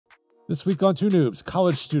This week on Two Noobs,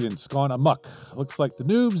 college students gone amok. Looks like the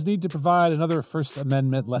noobs need to provide another First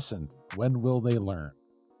Amendment lesson. When will they learn?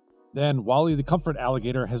 Then Wally the comfort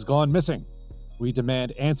alligator has gone missing. We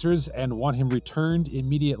demand answers and want him returned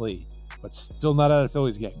immediately, but still not out of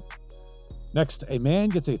Philly's game. Next, a man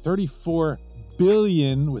gets a $34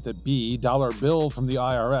 billion with a B dollar bill from the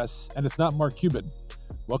IRS, and it's not Mark Cuban.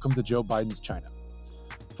 Welcome to Joe Biden's China.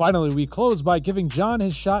 Finally, we close by giving John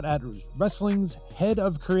his shot at wrestling's head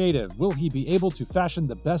of creative. Will he be able to fashion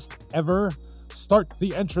the best ever? Start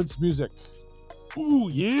the entrance music. Ooh,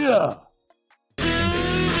 yeah!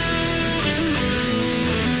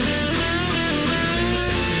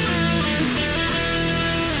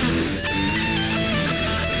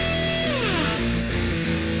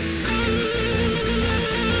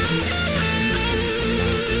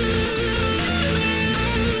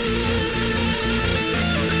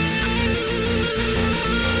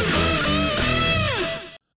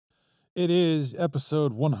 It is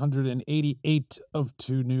episode 188 of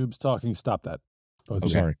Two Noobs Talking. Stop that. Both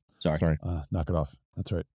Sorry. Knock it off.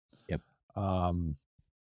 That's right. Yep.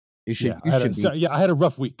 You should. I had a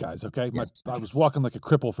rough week, guys. Okay, yes. I was walking like a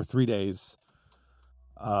cripple for 3 days.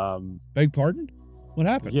 Beg pardon? What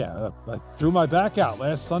happened? Yeah, I threw my back out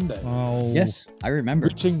last Sunday. Oh, yes, I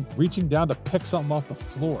remember. Reaching down to pick something off the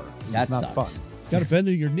floor. That's not fun. Got to bend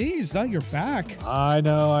to your knees, not your back. I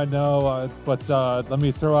know. But let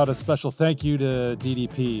me throw out a special thank you to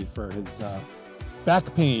DDP for his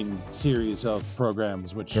back pain series of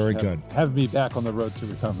programs, which have me back on the road to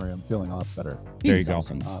recovery. I'm feeling a lot better. There you go.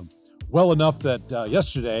 Awesome. Well enough that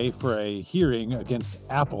yesterday, for a hearing against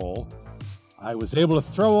Apple, I was able to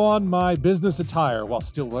throw on my business attire while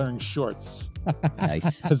still wearing shorts.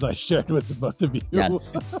 Nice. As I shared with the both of you.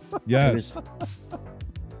 Yes. Yes.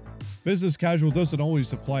 Business casual doesn't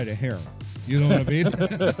always apply to hair. You know what I mean?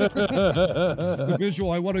 The visual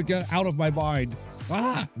I want to get out of my mind. When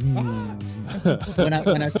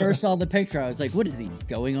I first saw the picture, I was like, what is he,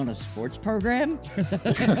 going on a sports program?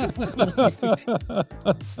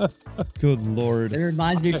 Good Lord. It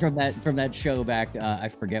reminds me from that show back, I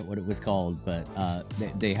forget what it was called, but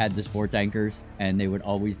they had the sports anchors, and they would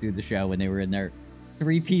always do the show when they were in their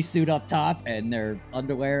three-piece suit up top and their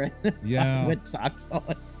underwear with socks on.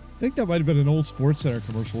 I think that might have been an old Sports Center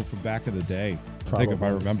commercial from back in the day. Probably. I think if I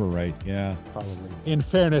remember right. Yeah. Probably. In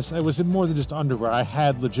fairness, it was more than just underwear. I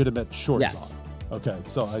had legitimate shorts on. Okay,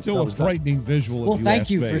 so still a frightening visual. Well,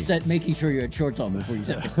 thank you for making sure you had shorts on before you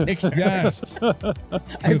sent the picture. Yes.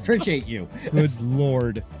 I appreciate you. Good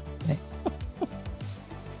Lord.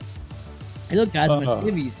 Hey, look, guys, my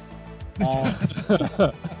skivvies.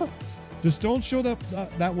 Just don't show up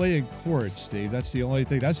that way in court, Steve. That's the only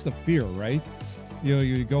thing. That's the fear, right? You know,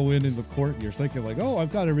 you go in the court and you're thinking like, oh,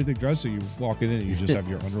 I've got everything dressed. So you walk in and you just have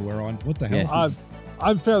your underwear on. What the hell? Yeah.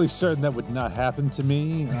 I'm fairly certain that would not happen to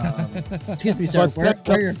me. Excuse me, sir. Wear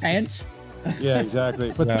your pants. Yeah,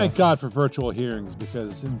 exactly. But thank God for virtual hearings,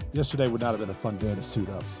 because yesterday would not have been a fun day to suit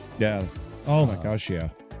up. Yeah. Oh my gosh. Yeah.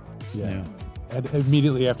 And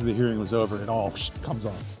immediately after the hearing was over, it all comes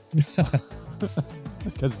off.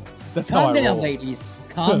 Because that's how I roll. Calm down, ladies.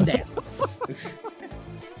 Calm down.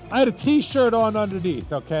 I had a T-shirt on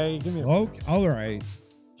underneath. Okay, give me. All right.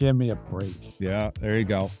 Give me a break. Yeah, there you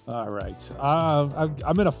go. All right.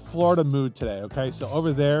 I'm in a Florida mood today. Okay, so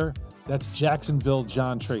over there, that's Jacksonville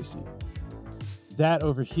John Tracy. That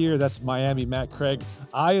over here, that's Miami Matt Craig.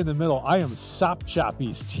 I in the middle, I am Sop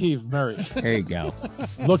Choppy Steve Murray. There you go.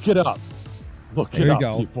 Look it up. Look it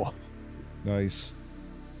up, people. Nice.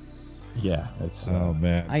 Yeah, it's. Oh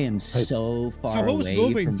man, I am so far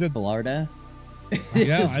away from Florida.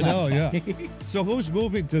 Yeah, I know. Yeah. So who's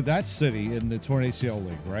moving to that city in the Torn ACL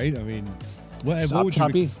League, right? I mean, what would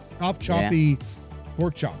Choppy? Top choppy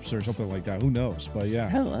pork chops or something like that. Who knows? But yeah.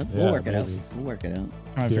 Hell, we'll work it out. We'll work it out.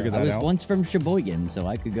 Trying to figure that out. I was once from Sheboygan, so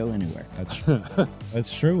I could go anywhere.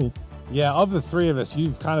 That's true. Yeah, of the three of us,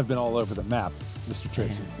 you've kind of been all over the map, Mr.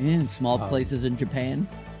 Tracy. In small places in Japan.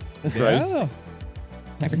 Yeah.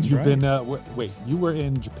 You've been. Wait, you were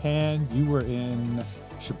in Japan. You were in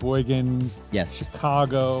Sheboygan, yes,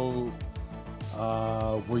 Chicago.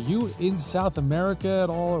 Were you in South America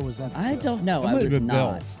at all, or was that? I don't know. I was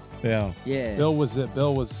not. Bill. Yeah. Bill was it?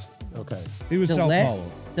 Bill was okay. He was Sao Paulo.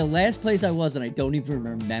 The last place I was, and I don't even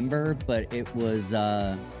remember, but it was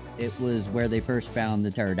where they first found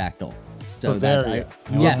the pterodactyl. So Bavaria.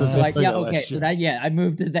 I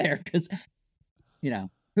moved to there because,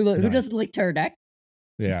 who doesn't like pterodactyl?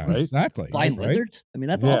 Yeah, right? Exactly. Flying lizards. I mean,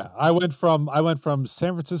 that's awesome. I went from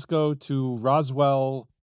San Francisco to Roswell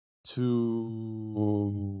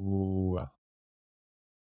to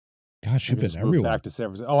Gosh, you've I been just moved everywhere. back to San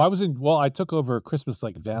Francisco. Oh, I was in. Well, I took over Christmas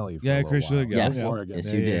Lake Valley. For a little Christmas while. Lake, Yes, yeah. Oregon.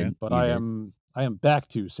 yes, you did. But You I did. am back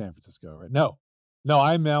to San Francisco. Right? No,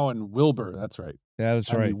 I'm now in Wilbur. That's right. Yeah,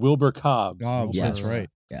 that's I'm right. in Wilbur Cobbs. Cobbs, Yes. that's right.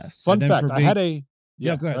 Yes. Fun And then fact: for I me- had a.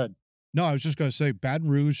 Yeah, go ahead. No, I was just going to say Baton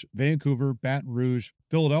Rouge, Vancouver, Baton Rouge,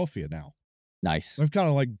 Philadelphia now. Nice. I've kind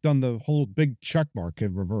of like done the whole big check mark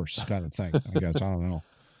in reverse kind of thing, I guess. I don't know.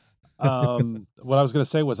 What I was going to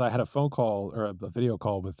say was I had a phone call or a video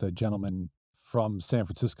call with a gentleman from San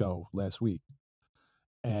Francisco last week,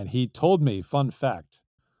 and he told me, fun fact,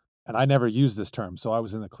 and I never used this term, so I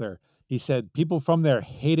was in the clear. He said people from there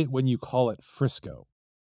hate it when you call it Frisco.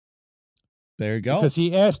 There you go. Because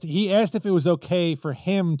he asked if it was okay for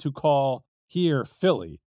him to call here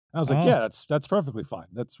Philly. And I was like, Oh. yeah, that's perfectly fine.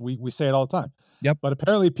 We say it all the time. Yep. But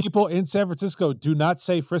apparently people in San Francisco do not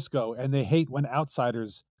say Frisco, and they hate when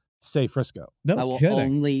outsiders say Frisco. No I will kidding.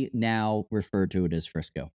 only now refer to it as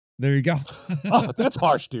Frisco. There you go. Oh, that's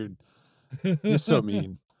harsh, dude. You're so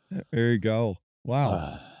mean. There you go.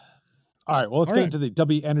 Wow. All right, well, let's All get right. into the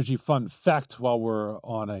Dubby Energy Fun Fact while we're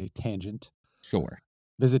on a tangent. Sure.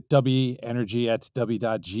 Visit Dubby Energy at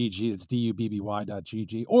dubby.gg. That's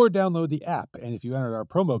dubby.gg. Or download the app. And if you enter our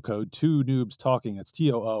promo code, Too Noobs Talking, that's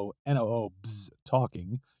TOONOOBS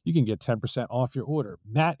Talking, you can get 10% off your order.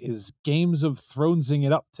 Matt is Games of Thronesing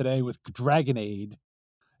it up today with Dragonade,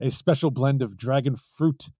 a special blend of dragon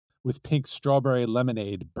fruit with pink strawberry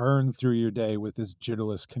lemonade. Burn through your day with this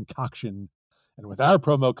jitterless concoction. And with our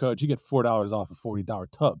promo code, you get $4 off a $40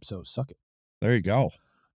 tub. So suck it. There you go.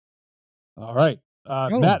 All right.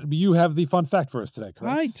 Matt, you have the fun fact for us today,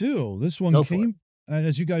 correct? I do. This one Go for came, and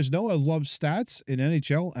as you guys know, I love stats in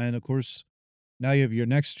NHL. And of course, now you have your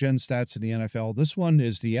next gen stats in the NFL. This one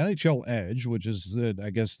is the NHL Edge, which is,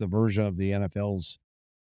 I guess, the version of the NFL's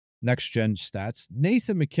next gen stats.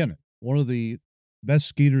 Nathan McKinnon, one of the best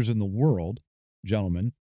skaters in the world,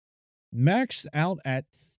 gentlemen, maxed out at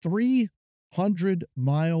 300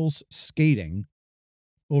 miles skating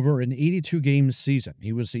over an 82-game season.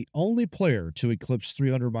 He was the only player to eclipse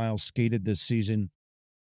 300 miles skated this season,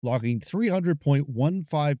 logging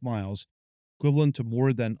 300.15 miles, equivalent to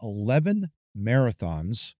more than 11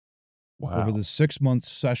 marathons over the 6-month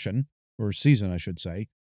session, or season, I should say.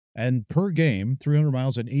 And per game, 300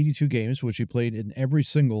 miles in 82 games, which he played in every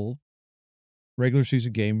single regular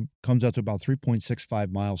season game, comes out to about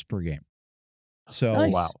 3.65 miles per game. So,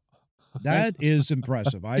 Nice. Wow. that is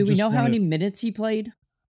impressive. Do we know how many minutes he played?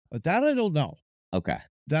 That I don't know. Okay.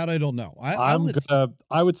 That I don't know.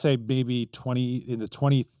 I would say maybe 20 in the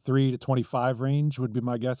 23 to 25 range would be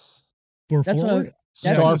my guess. For That's what forward,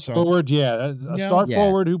 Star so. forward, yeah. A Yeah. star Yeah.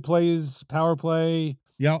 forward who plays power play,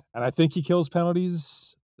 Yeah, and I think he kills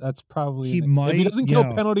penalties. That's probably He if he might, doesn't kill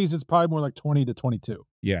yeah. penalties, it's probably more like 20 to 22.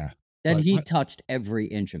 yeah. Then But he what- touched every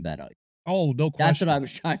inch of that ice. Oh, no That's question. what I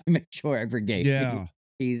was trying to make sure every game. Yeah,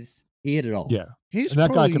 He hit it all. Yeah. he's And that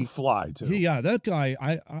guy probably, can fly too. Yeah, that guy.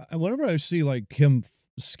 I whenever I see like him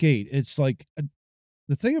skate, it's like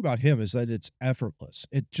the thing about him is that it's effortless.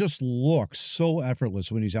 It just looks so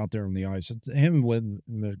effortless when he's out there on the ice. It's him with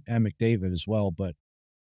and McDavid as well. But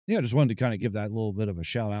yeah, I just wanted to kind of give that little bit of a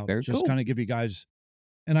shout out. Very Just cool. kind of give you guys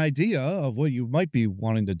an idea of what you might be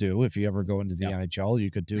wanting to do if you ever go into the NHL. You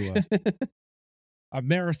could do a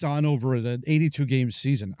marathon over an 82 game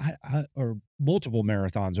season, or multiple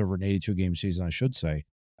marathons over an 82 game season, I should say.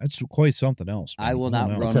 That's quite something else. I man. will don't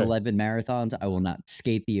not know. run Okay. 11 marathons. I will not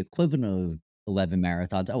skate the equivalent of 11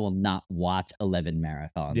 marathons. I will not watch 11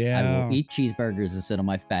 marathons. I Yeah. will eat cheeseburgers and sit on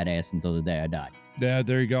my fat ass until the day I die. Yeah,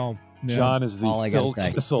 there you go. Yeah, John is the All I gotta Phil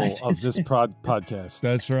say. Kissel of this podcast.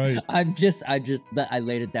 that's right. I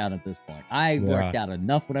laid it down at this point. I worked out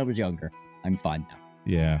enough when I was younger. I'm fine now.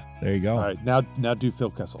 Yeah, there you go. All right, now do Phil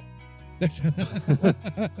Kissel.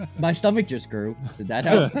 My stomach just grew. Did that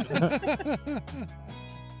help?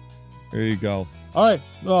 There you go. All right.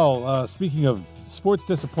 Well, speaking of sports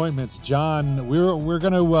disappointments, John, we're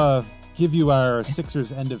going to give you our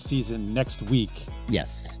Sixers end of season next week.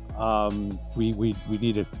 Yes. We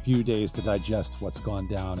need a few days to digest what's gone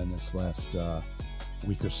down in this last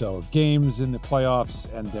week or so of games in the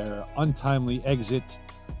playoffs and their untimely exit.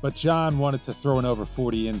 But John wanted to throw an over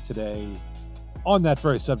 40 in today on that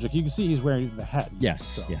very subject. You can see he's wearing the hat. Yes.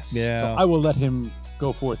 So, Yes. Yeah. so I will let him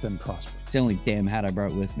go forth and prosper. It's the only damn hat I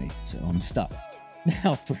brought with me, so I'm stuck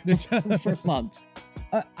now for months.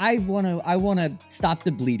 I wanna stop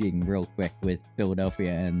the bleeding real quick with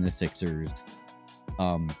Philadelphia and the Sixers.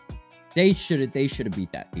 They should have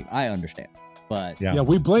beat that team. I understand, but Yeah. Yeah,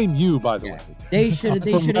 we blame you, by the Yeah. way. they should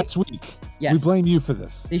From have. last week. Yes. We blame you for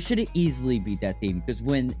this. They should have easily beat that team because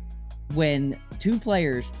when when two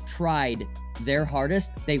players tried their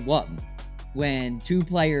hardest, they won. When two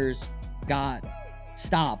players got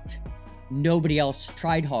stopped, nobody else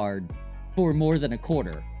tried hard for more than a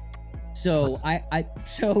quarter. So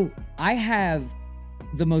I have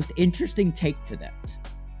the most interesting take to this.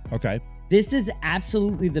 Okay. This is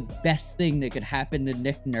absolutely the best thing that could happen to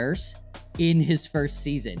Nick Nurse in his first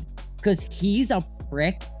season, because he's a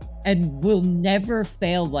prick and will never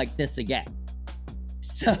fail like this again.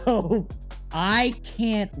 So I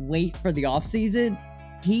can't wait for the offseason.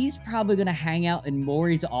 He's probably going to hang out in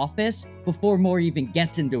Maury's office before Maury even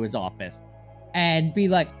gets into his office and be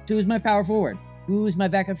like, who's my power forward? Who's my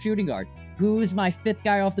backup shooting guard? Who's my fifth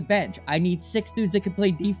guy off the bench? I need 6 dudes that can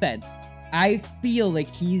play defense. I feel like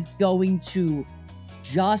he's going to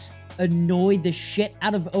just annoy the shit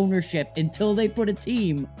out of ownership until they put a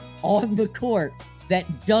team on the court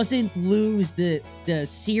that doesn't lose the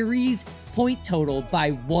series point total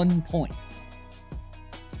by 1 point.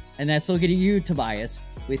 And that's looking at you, Tobias,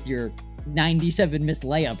 with your 97 missed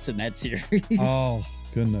layups in that series. Oh,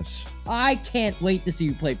 goodness. I can't wait to see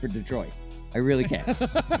you play for Detroit. I really can't.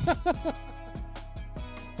 How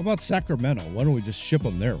about Sacramento? Why don't we just ship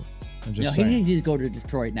them there? I'm just He saying. needs to go to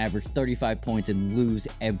Detroit and average 35 points and lose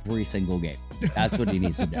every single game. That's what he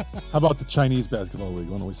needs to do. How about the Chinese basketball league?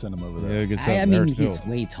 Why don't we send him over there? Yeah, get I something mean, there, he's too.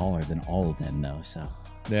 way taller than all of them, though. So,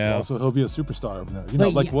 Yeah. Also, he'll be a superstar over there. You know,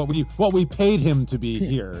 But like yeah. what we paid him to be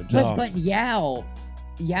here. but Yao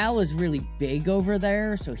is really big over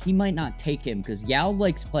there, so he might not take him because Yao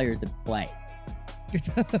likes players that play.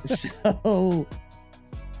 So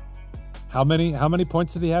How many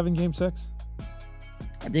points did he have in Game 6?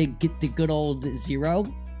 they get the good old 0.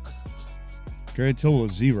 Great total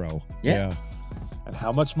of 0. Yeah. And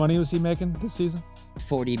how much money was he making this season?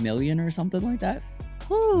 40 million or something like that.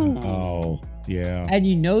 Oh, yeah. And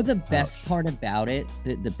you know the best part about it,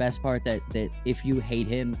 the best part that if you hate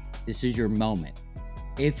him, this is your moment.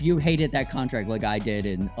 If you hated that contract like I did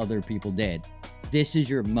and other people did, this is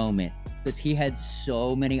your moment, because he had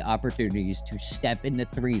so many opportunities to step into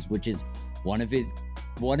threes, which is one of his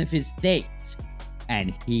things,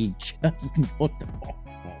 and he just put the ball.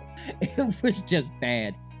 It was just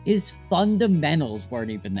bad. His fundamentals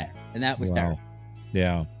weren't even there, and that was terrible.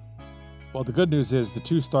 Yeah. Well, the good news is the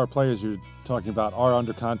 2 star players you're talking about are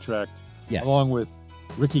under contract, Yes. along with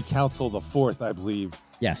Ricky Council IV, I believe.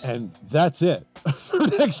 Yes. And that's it for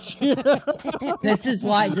next year. This is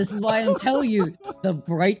why I'm telling you the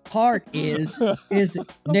bright part is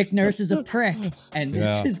Nick Nurse is a prick, and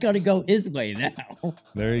this is gonna go his way now.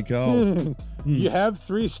 There you go. You have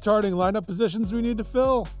 3 starting lineup positions we need to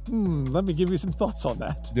fill. Let me give you some thoughts on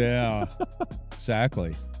that. Yeah.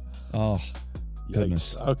 Exactly. Oh,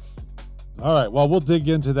 goodness. Yikes. Okay. All right. Well, we'll dig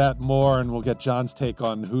into that more, and we'll get John's take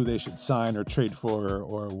on who they should sign or trade for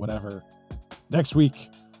or whatever next week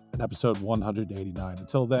in episode 189.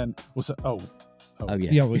 Until then, we'll say, Oh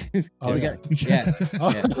yeah. Yeah. We got, yeah.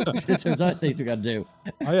 There's other things we got to do.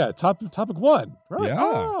 Oh yeah, topic 1. Right. Yeah.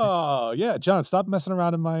 Oh yeah, John, stop messing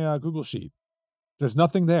around in my Google sheet. There's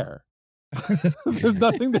nothing there. There's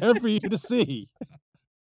nothing there for you to see.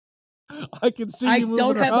 I can see you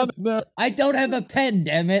moving around in there. I don't have a pen,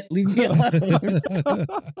 damn it. Leave me alone.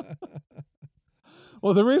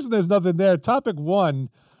 Well, the reason there's nothing there, topic 1,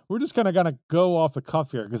 we're just kind of gonna go off the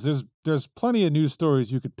cuff here because there's plenty of news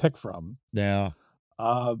stories you could pick from. Yeah.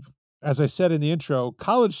 As I said in the intro,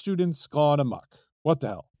 college students gone amok. What the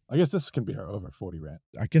hell? I guess this can be our over 40 rant.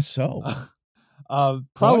 I guess so.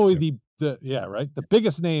 Probably the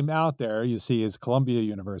biggest name out there you see is Columbia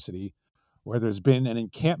University, where there's been an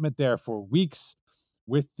encampment there for weeks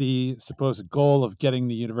with the supposed goal of getting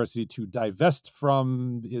the university to divest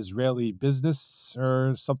from Israeli business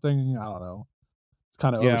or something. I don't know. It's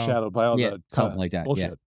kind of overshadowed by all the something like that.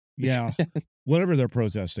 bullshit. Yeah. Whatever they're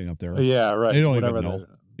protesting up there. Yeah, right. They don't Whatever even know.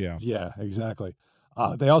 they're- Yeah. Yeah, exactly.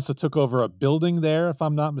 They also took over a building there, if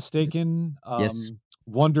I'm not mistaken. Yes.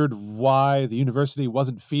 Wondered why the university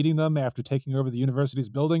wasn't feeding them after taking over the university's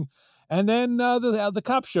building. And then the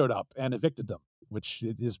cops showed up and evicted them, which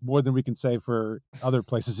is more than we can say for other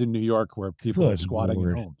places in New York where people are Good squatting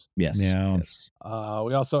Lord. in homes. Yes. Yeah. Yes.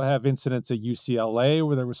 We also have incidents at UCLA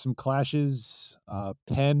where there were some clashes.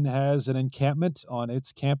 Penn has an encampment on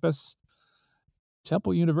its campus.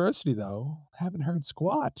 Temple University, though, haven't heard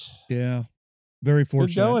squat. Yeah. Very Good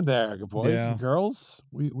fortunate. going there, good boys Yeah. and girls.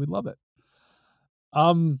 We love it.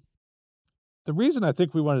 The reason I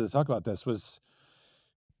think we wanted to talk about this was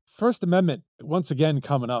First Amendment once again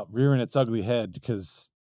coming up, rearing its ugly head,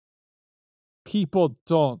 because people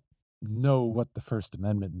don't know what the First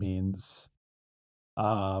Amendment means.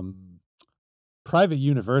 Private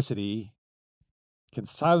university can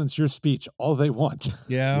silence your speech all they want.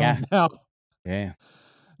 Yeah.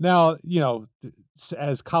 Now, you know,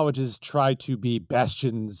 as colleges try to be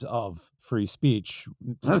bastions of free speech.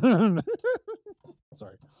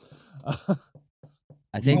 Sorry.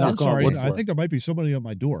 I think Oh, that's sorry. wood I for think there might be somebody at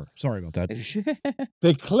my door. Sorry about that.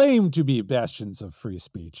 They claim to be bastions of free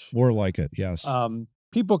speech. More like it, yes.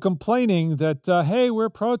 People complaining that, hey, we're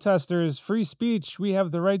protesters, free speech, we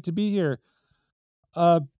have the right to be here.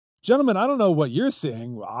 Gentlemen, I don't know what you're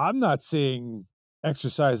seeing. I'm not seeing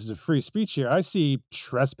exercises of free speech here. I see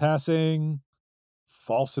trespassing,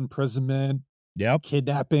 false imprisonment, Yep.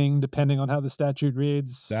 kidnapping, depending on how the statute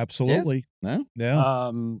reads. Absolutely. Yeah.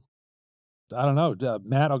 I don't know.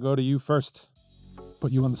 Matt, I'll go to you first.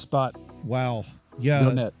 Put you on the spot. Wow. Go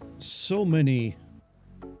Yeah. net. So many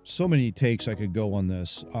takes I could go on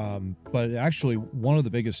this. But actually, one of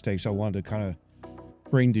the biggest takes I wanted to kind of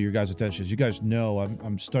bring to your guys' attention is, you guys know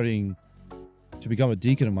I'm studying to become a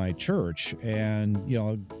deacon in my church, and, you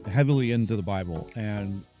know, heavily into the Bible.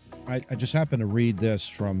 And I just happened to read this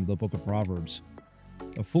from the book of Proverbs.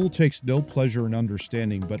 A fool takes no pleasure in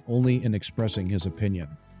understanding, but only in expressing his opinion.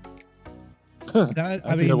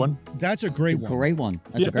 That's a good one. That's a great one. Great one.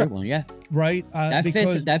 That's a great one. Yeah. Right.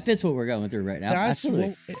 That fits what we're going through right now.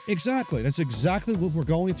 Absolutely. Exactly. That's exactly what we're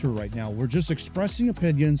going through right now. We're just expressing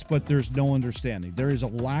opinions, but there's no understanding. There is a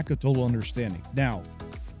lack of total understanding. Now,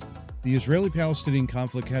 the Israeli-Palestinian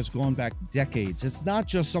conflict has gone back decades. It's not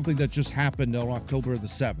just something that just happened on October the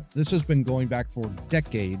 7th. This has been going back for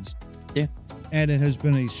decades. Yeah. And it has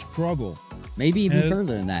been a struggle. Maybe even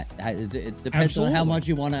further than that. It depends on how much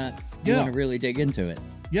you want to really dig into it.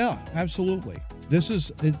 Yeah, absolutely. This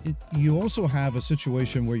is you also have a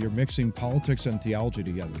situation where you're mixing politics and theology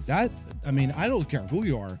together. That, I mean, I don't care who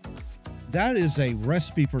you are. That is a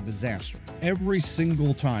recipe for disaster. Every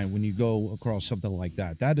single time when you go across something like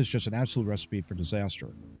that, that is just an absolute recipe for disaster.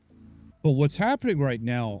 But what's happening right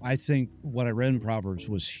now, I think what I read in Proverbs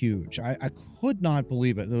was huge. I could not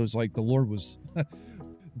believe it. It was like the Lord was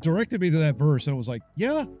directed me to that verse, and it was like,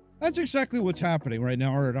 yeah, that's exactly what's happening right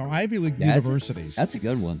now at our Ivy League universities. That's a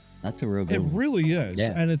good one. That's a real good one. It really is.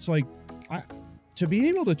 Yeah. And it's like, to be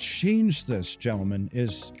able to change this, gentlemen,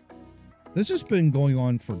 this has been going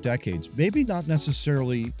on for decades. Maybe not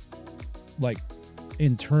necessarily like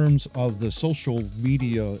in terms of the social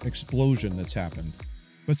media explosion that's happened,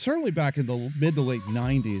 but certainly back in the mid to late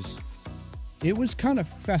 90s, it was kind of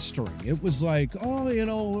festering. It was like, oh, you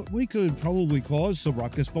know, we could probably cause some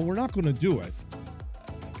ruckus, but we're not going to do it.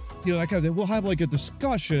 You know, like we'll have like a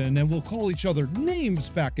discussion and we'll call each other names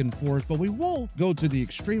back and forth, but we won't go to the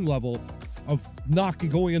extreme level of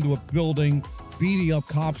going into a building, beating up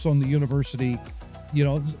cops on the university, you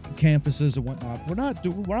know, campuses and whatnot. We're not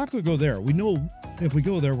going to go there. We know if we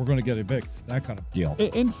go there, we're going to get evicted. That kind of deal.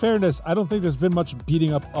 In fairness, I don't think there's been much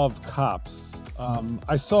beating up of cops.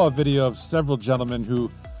 I saw a video of several gentlemen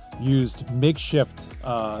who used makeshift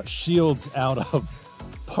shields out of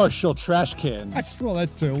partial trash cans. I saw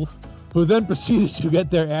that too. Who then proceeded to get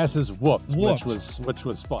their asses whooped. Which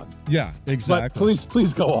was fun. Yeah, exactly. But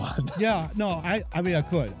please go on. Yeah, no, I mean, I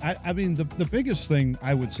could. I mean, the biggest thing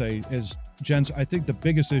I would say is, gents, I think the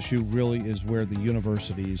biggest issue really is where the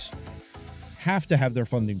universities have to have their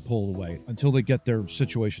funding pulled away until they get their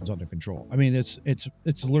situations under control. I mean, it's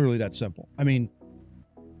literally that simple. I mean,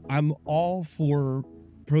 I'm all for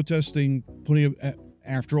protesting,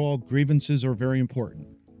 after all, grievances are very important.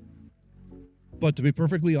 But to be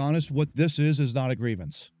perfectly honest, what this is not a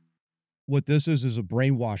grievance. What this is a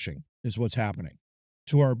brainwashing, is what's happening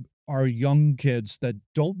to our young kids that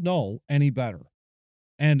don't know any better.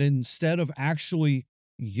 And instead of actually,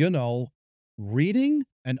 you know, reading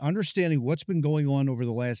and understanding what's been going on over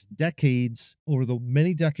the last decades, over the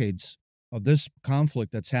many decades of this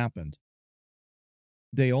conflict that's happened,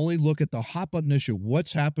 they only look at the hot button issue.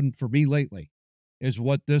 What's happened for me lately is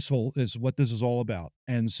what this is all about.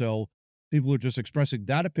 And so people are just expressing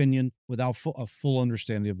that opinion without a full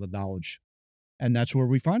understanding of the knowledge. And that's where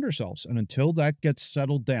we find ourselves. And until that gets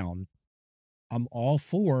settled down, I'm all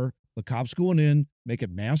for the cops going in,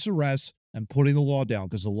 making mass arrests, and putting the law down,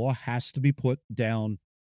 because the law has to be put down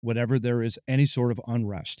whenever there is any sort of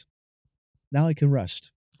unrest. Now I can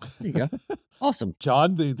rest. There you go. Awesome.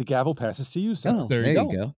 John, the gavel passes to you, sir. Oh, there you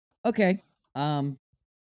go. Okay. How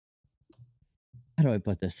do I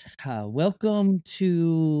put this? Welcome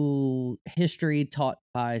to history taught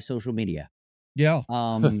by social media. Yeah.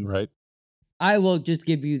 Right. I will just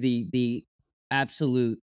give you the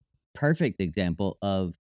absolute perfect example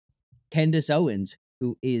of Candace Owens,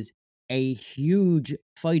 who is a huge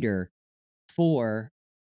fighter for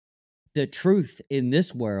the truth in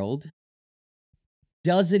this world,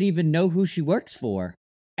 doesn't even know who she works for.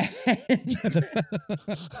 And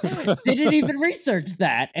didn't even research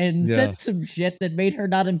that and said some shit that made her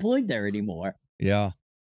not employed there anymore. Yeah.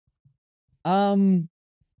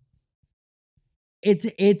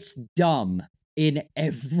 It's dumb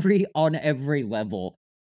on every level.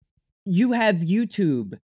 You have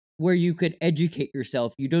YouTube where you could educate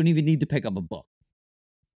yourself. You don't even need to pick up a book.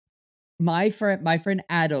 My friend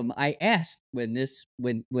Adam, I asked when this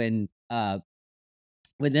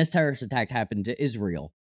terrorist attack happened to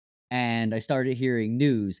Israel, and I started hearing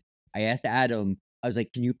news. I asked Adam, I was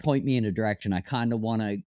like, can you point me in a direction? I kind of want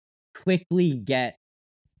to quickly get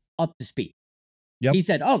up to speed. Yep. He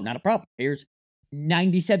said, oh, not a problem. Here's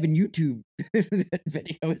 97 YouTube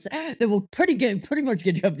videos that will pretty much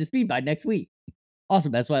get you up to speed by next week.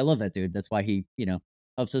 Awesome. That's why I love that dude. That's why he,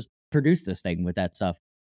 helps us produce this thing with that stuff.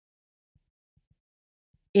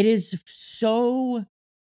 It is so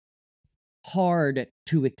hard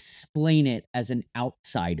to explain it as an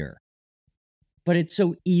outsider, but it's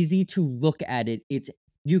so easy to look at it.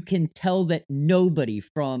 You can tell that nobody,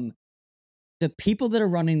 from the people that are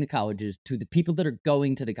running the colleges to the people that are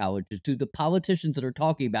going to the colleges to the politicians that are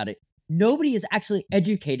talking about it, nobody is actually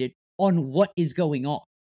educated on what is going on.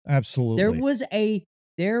 Absolutely.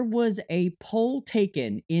 There was a poll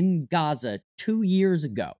taken in Gaza 2 years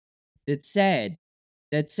ago that said,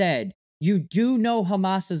 you do know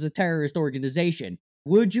Hamas is a terrorist organization.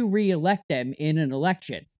 Would you re-elect them in an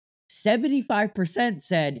election? 75%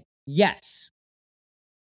 said yes.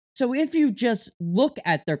 So if you just look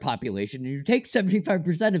at their population and you take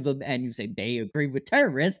 75% of them and you say they agree with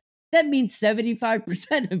terrorists, that means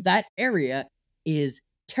 75% of that area is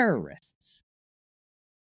terrorists.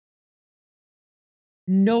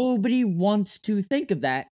 Nobody wants to think of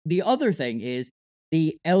that. The other thing is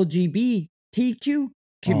the LGBTQ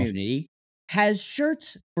community has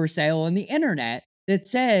shirts for sale on the internet that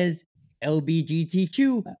says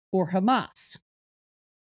LGBTQ for Hamas.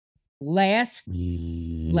 Last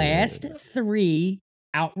 3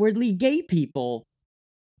 outwardly gay people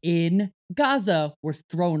in Gaza were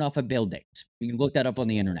thrown off of buildings. You can look that up on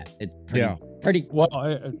the internet. It's pretty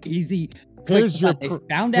easy. Here's your they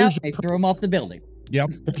found out, they threw them off the building. Yep.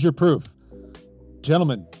 Here's your proof.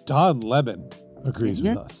 Gentlemen, Don Lemon agrees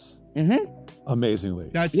with us. Mm-hmm.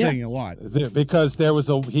 Amazingly. That's saying a lot. Because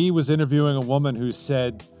he was interviewing a woman who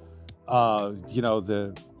said,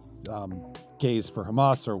 the gays for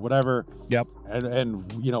Hamas or whatever. Yep. And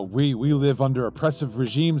we live under oppressive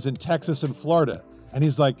regimes in Texas and Florida. And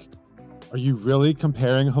he's like, are you really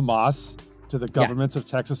comparing Hamas to the governments of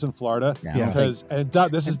Texas and Florida? Yeah. Because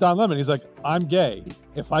this is Don Lemon. He's like, I'm gay.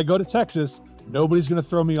 If I go to Texas, nobody's going to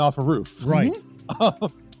throw me off a roof. Right. Mm-hmm.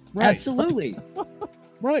 Right. Absolutely.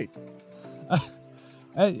 Right.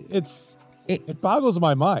 It boggles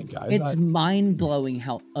my mind, guys. It's mind-blowing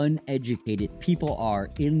how uneducated people are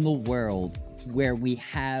in the world where we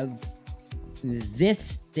have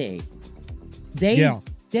this thing. They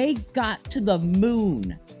got to the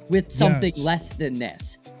moon with something less than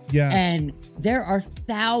this. Yes. And there are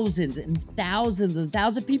thousands and thousands and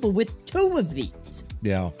thousands of people with 2 of these.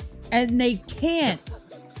 Yeah. And they can't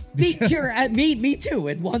figure out, me too,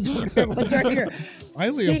 and one's right here. I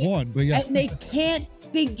only have one, but yeah. And they can't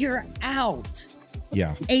figure out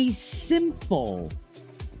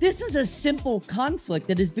this is a simple conflict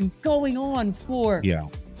that has been going on for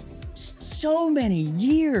so many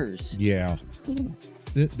years. Yeah.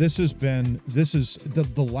 This is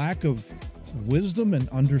the lack of wisdom and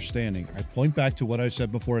understanding. I point back to what I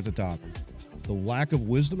said before at the top. The lack of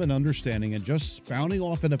wisdom and understanding and just spouting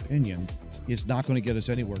off an opinion is not going to get us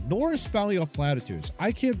anywhere, nor is spouting off platitudes.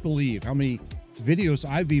 I can't believe how many videos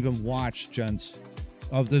I've even watched, gents,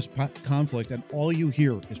 of this conflict, and all you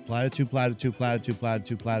hear is platitude.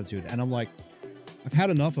 And I'm like, I've had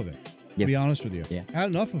enough of it, to be honest with you. Yeah. Had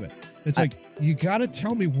enough of it. It's like, you got to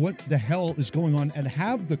tell me what the hell is going on and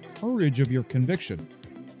have the courage of your conviction.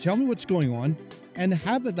 Tell me what's going on and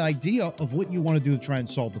have an idea of what you want to do to try and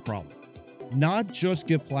solve the problem. Not just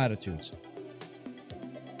give platitudes.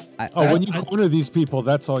 When you corner these people,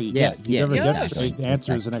 that's all you get. You never get straight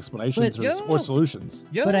answers and explanations or solutions.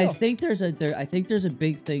 Yeah. But I think there's a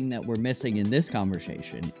big thing that we're missing in this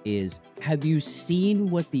conversation is, have you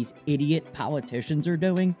seen what these idiot politicians are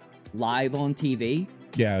doing live on TV?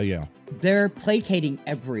 Yeah. They're placating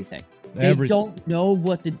everything. They don't know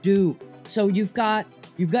what to do. So you've got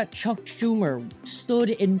Chuck Schumer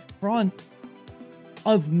stood in front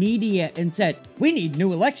of media and said, we need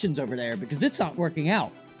new elections over there because it's not working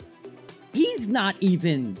out. He's not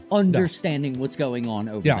even understanding what's going on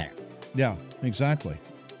over there. Yeah, exactly.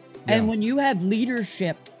 And when you have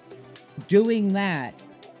leadership doing that,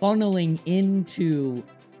 funneling into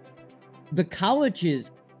the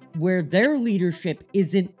colleges where their leadership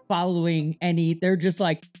isn't following any. They're just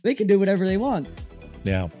like, they can do whatever they want.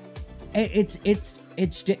 Yeah.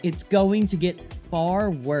 It's going to get far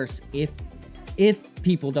worse if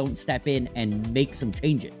people don't step in and make some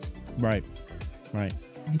changes. Right.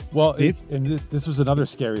 Well, and this was another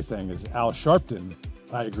scary thing is Al Sharpton.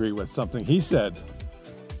 I agree with something he said.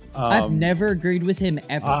 I've never agreed with him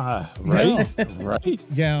ever. Right, right.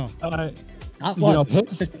 Yeah. Not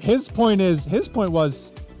once. His point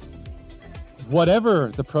was, whatever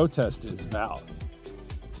the protest is about,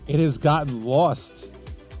 it has gotten lost.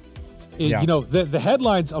 You know, the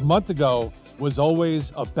headlines a month ago was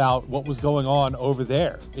always about what was going on over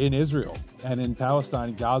there in Israel and in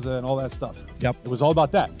Palestine, Gaza, and all that stuff. Yep. It was all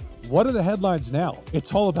about that. What are the headlines now?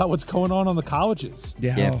 It's all about what's going on the colleges.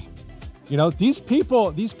 Yeah. You know, these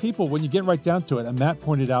people, when you get right down to it, and Matt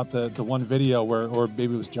pointed out the one video where, or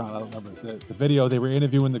maybe it was John, I don't remember, the video, they were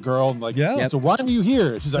interviewing the girl and like, so why are you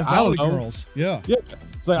here? She's like, I don't know. Girls. Yeah.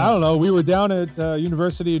 It's like, I don't know. We were down at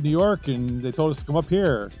University of New York and they told us to come up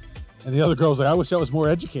here. And the other girl's like, I wish I was more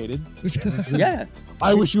educated. Yeah.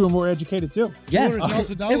 I wish you were more educated too. Yes.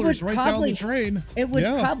 $200,000 right down the drain. It would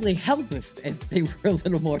probably help if they were a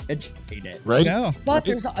little more educated. Right? Yeah. But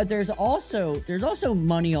there's also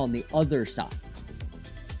money on the other side.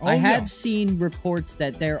 I have seen reports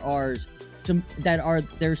that there's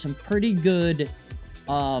some pretty good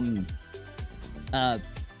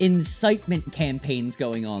incitement campaigns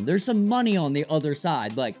going on. There's some money on the other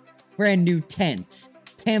side, like brand new tents,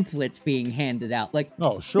 pamphlets being handed out. Like,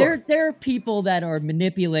 oh, sure. There are people that are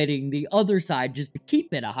manipulating the other side just to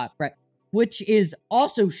keep it a hot price, which is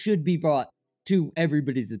also should be brought to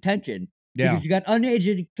everybody's attention. Yeah. Because you got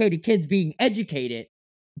uneducated kids being educated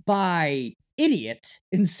by idiots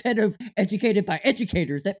instead of educated by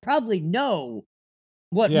educators that probably know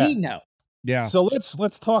what we know. Yeah. So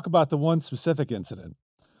let's talk about the one specific incident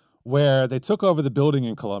where they took over the building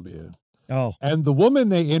in Columbia. Oh. And the woman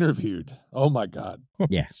they interviewed, oh my God.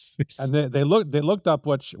 Yeah. And they looked up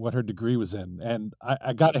what her degree was in. And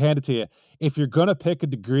I got to hand it to you. If you're going to pick a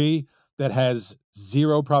degree that has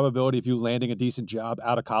zero probability of you landing a decent job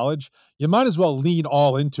out of college, you might as well lean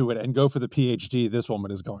all into it and go for the PhD this woman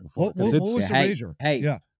is going for. What was the major?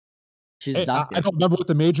 She's a doctor. I don't remember what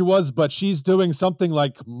the major was, but she's doing something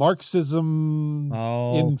like Marxism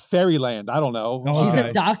in fairyland. I don't know. She's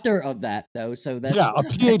a doctor of that, though. So that's a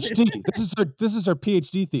PhD. This is her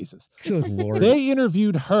PhD thesis. Good Lord. They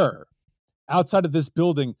interviewed her outside of this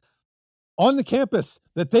building on the campus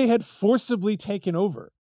that they had forcibly taken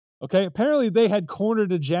over. Okay, apparently they had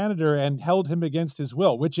cornered a janitor and held him against his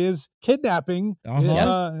will, which is kidnapping, or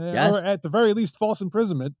at the very least, false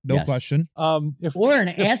imprisonment. No question. Or an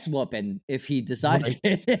ass whooping if he decided.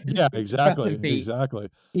 Right. Yeah, exactly. Exactly.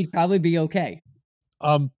 He'd probably be okay.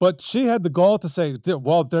 But she had the gall to say,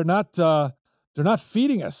 "Well, they're not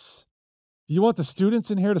feeding us. Do you want the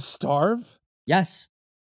students in here to starve?" Yes.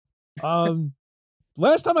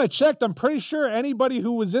 Last time I checked, I'm pretty sure anybody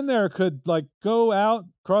who was in there could like go out,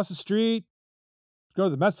 cross the street, go to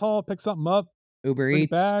the mess hall, pick something up, Uber Eats,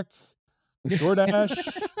 back, DoorDash.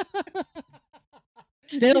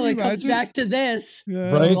 Still, it comes back to this.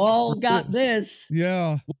 Yeah. Right? We all got this.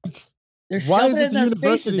 Yeah. They're shoving it in their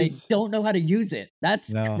face and they don't know how to use it.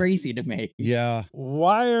 That's crazy to me. Yeah.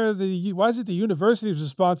 Why is it the university's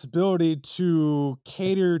responsibility to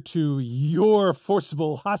cater to your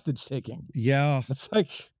forcible hostage taking? Yeah. It's like,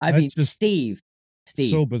 I mean, Steve.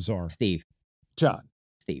 So bizarre. Steve. John.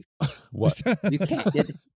 Steve. What? You can't.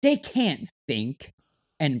 They can't think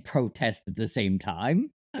and protest at the same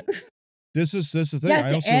time. This is the thing.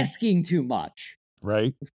 That's asking too much.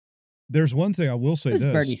 Right. There's one thing I will say. It's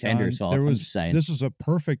Bernie Sanders' fault. I'm just saying. This is a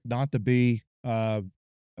perfect not to be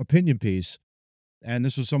opinion piece, and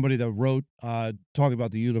this is somebody that wrote talking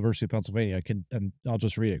about the University of Pennsylvania. And I'll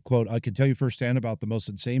just read it. Quote: "I can tell you firsthand about the most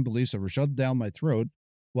insane beliefs that were shoved down my throat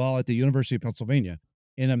while at the University of Pennsylvania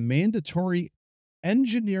in a mandatory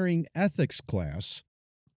engineering ethics class.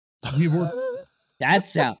 We were." That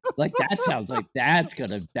sounds like that's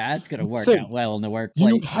gonna work out well in the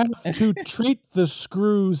workplace. You have to treat the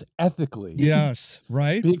screws ethically. Yes,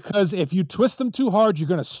 right. Because if you twist them too hard, you're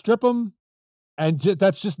going to strip them, and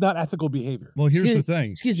that's just not ethical behavior. Well, here's the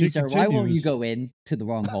thing. Excuse me, sir. Why won't you go in to the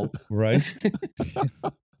wrong hole? Right.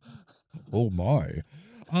 Oh my.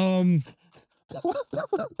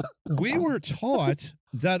 We were taught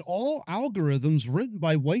that all algorithms written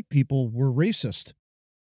by white people were racist.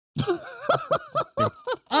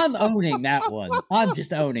 I'm owning that one. I'm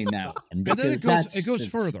just owning that one. And then it goes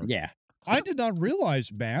further. Yeah. I did not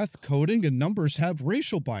realize math, coding, and numbers have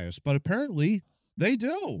racial bias, but apparently They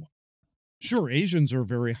do. Sure, Asians are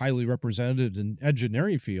very highly represented in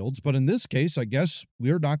engineering fields, but in this case, I guess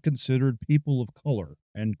we're not considered people of color,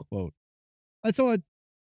 end quote. I thought,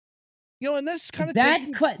 and this kind of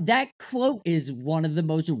that quote is one of the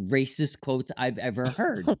most racist quotes I've ever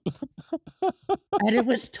heard. And it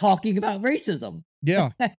was talking about racism. Yeah.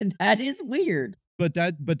 That is weird. But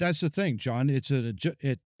that's the thing, John.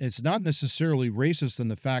 It's not necessarily racist in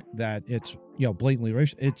the fact that it's blatantly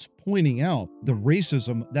racist. It's pointing out the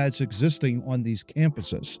racism that's existing on these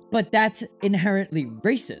campuses. But that's inherently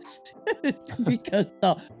racist because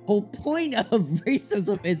the whole point of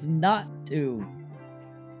racism is not to.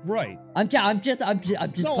 Right. I'm just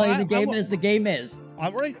playing the game as the game is.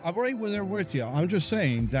 I'm right there with you. I'm just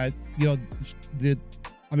saying that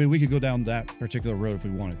we could go down that particular road if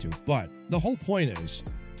we wanted to, but the whole point is,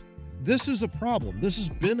 this is a problem. This has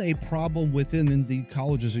been a problem within the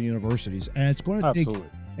colleges and universities, and it's going to take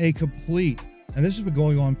a complete, and this has been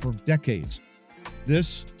going on for decades.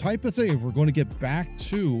 This type of thing, if we're going to get back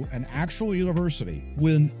to an actual university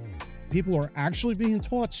when people are actually being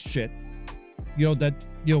taught shit, that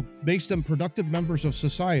makes them productive members of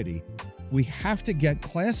society, we have to get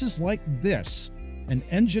classes like this, an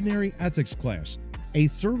engineering ethics class, a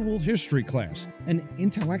third world history class, an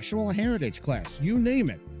intellectual heritage class, you name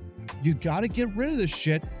it. You got to get rid of this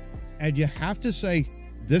shit, and you have to say,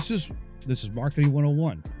 this is marketing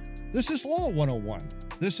 101. This is law 101.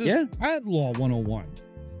 This is patent law 101.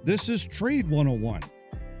 This is trade 101.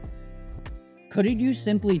 Couldn't you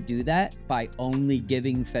simply do that by only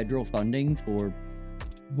giving federal funding for?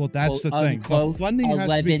 Well, that's the thing. The funding has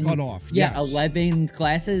to be cut off. Yeah, 11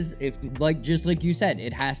 classes. If just like you said,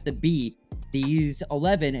 it has to be these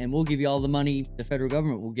 11, and we'll give you all the money. The federal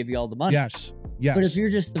government will give you all the money. Yes. But if you're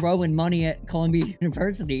just throwing money at Columbia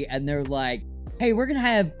University and they're like, hey, we're going to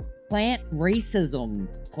have plant racism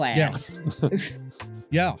class.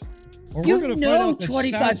 Yeah. Or we're going to find out that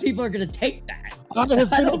 25 people are going to take that. I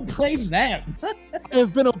don't blame them. I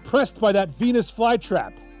have been oppressed by that Venus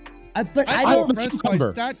flytrap. But I'm impressed by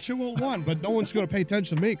Stat 201, but no one's going to pay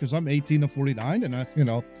attention to me because I'm 18 to 49, and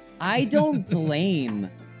I don't blame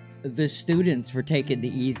the students for taking the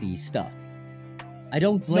easy stuff. I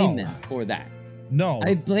don't blame them for that. No.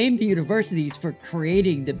 I blame the universities for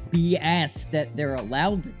creating the BS that they're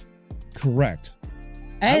allowed to. Correct.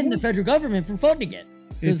 And the federal government for funding it.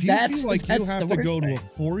 If you feel like you have to go to a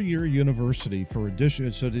 4-year university for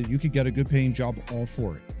addition so that you could get a good paying job, all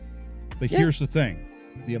for it. But here's the thing.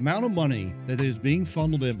 The amount of money that is being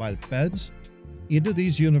funneled in by the feds into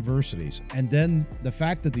these universities, and then the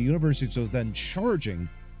fact that the universities are then charging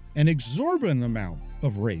an exorbitant amount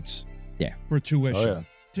of rates for tuition.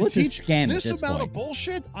 To teach a scam this at this amount point. of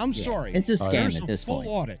bullshit, I'm sorry. It's a scam at There's this point.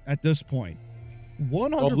 full audit at this point.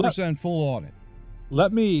 100% full audit.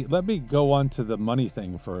 Let me go on to the money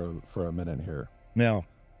thing for a minute here. Now,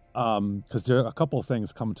 because there are a couple of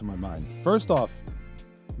things come to my mind. First off,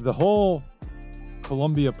 the whole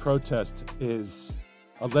Columbia protest is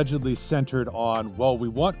allegedly centered on, well, we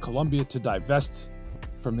want Columbia to divest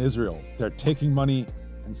from Israel. They're taking money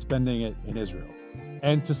and spending it in Israel.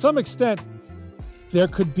 And to some extent, there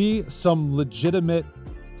could be some legitimate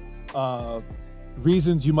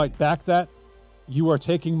reasons you might back that. You are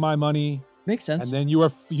taking my money. Makes sense. And then you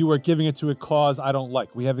are giving it to a cause I don't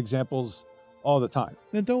like. We have examples all the time.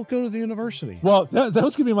 Then don't go to the university. Well, that was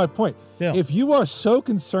going to be my point. Yeah. If you are so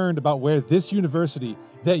concerned about where this university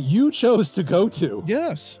that you chose to go to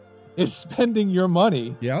is spending your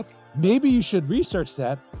money, maybe you should research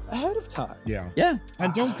that ahead of time. Yeah.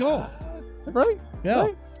 And don't go. Right? Yeah.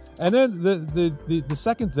 Right? And then the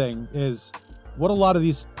second thing is what a lot of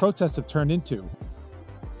these protests have turned into.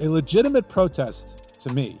 A legitimate protest,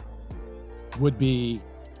 to me, would be,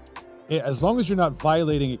 as long as you're not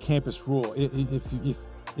violating a campus rule,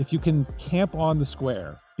 if you can camp on the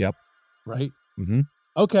square, right? Mm-hmm.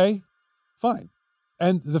 Okay, fine.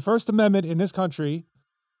 And the First Amendment in this country,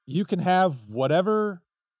 you can have whatever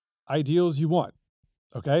ideals you want.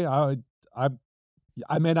 Okay,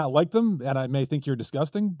 I may not like them, and I may think you're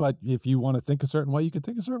disgusting, but if you want to think a certain way, you can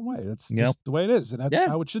think a certain way. That's just the way it is, and that's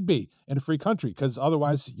how it should be in a free country. Because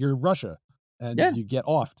otherwise, you're Russia, and you get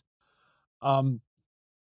offed.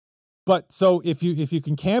 But so if you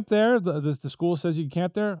can camp there, the school says you can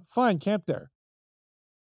camp there, fine, camp there.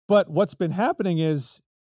 But what's been happening is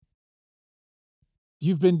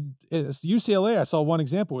UCLA, I saw one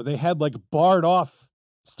example where they had like barred off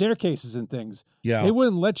staircases and things. Yeah. They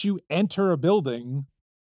wouldn't let you enter a building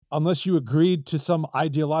unless you agreed to some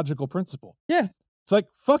ideological principle. Yeah. It's like,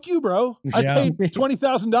 fuck you, bro. I paid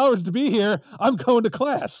 $20,000 to be here. I'm going to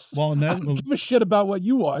class. Well, and I don't give a shit about what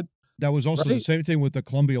you want. That was also the same thing with the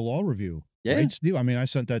Columbia Law Review. Yeah. Right, Steve? I mean, I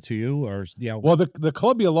sent that to you, or yeah. Well, the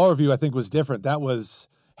Columbia Law Review, I think, was different. That was,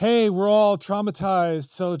 hey, we're all traumatized,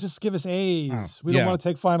 so just give us A's. We don't yeah. want to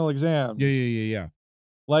take final exams. Yeah.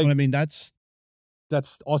 Like, Well, I mean, that's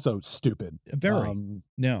also stupid. very.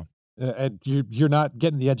 No. And you're not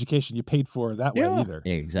getting the education you paid for that way Yeah. either.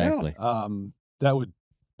 Yeah, exactly. That would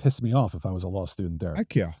piss me off if I was a law student there.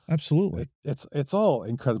 Heck yeah, absolutely. It's all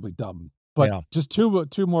incredibly dumb. But Yeah. just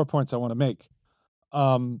two more points I want to make.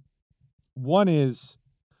 One is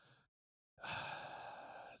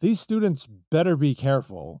these students better be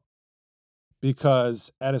careful,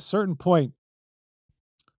 because at a certain point,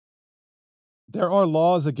 there are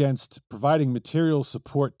laws against providing material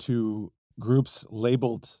support to groups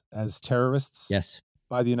labeled as terrorists Yes.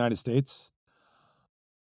 by the United States.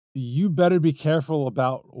 You better be careful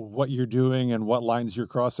about what you're doing and what lines you're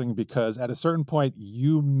crossing, because at a certain point,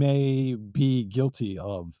 you may be guilty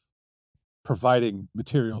of providing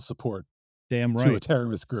material support Damn to a right.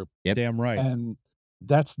 terrorist group. Yep. Damn right. And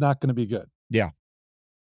that's not going to be good. Yeah.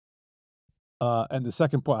 And the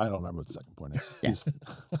second point, I don't remember what the second point is. Yeah.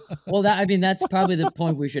 Well, I mean, that's probably the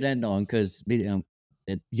point we should end on, because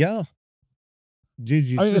Yeah.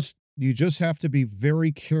 You just have to be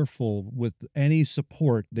very careful with any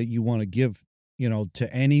support that you want to give, to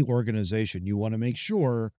any organization. You want to make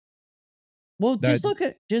sure. Well, just look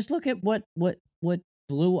at what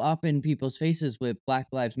blew up in people's faces with Black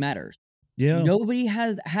Lives Matters. Yeah. Nobody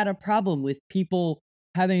had a problem with people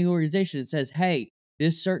having an organization that says, hey,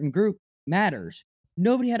 this certain group matters.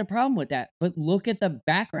 Nobody had a problem with that. But look at the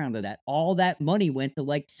background of that. All that money went to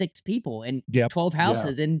like 6 people and 12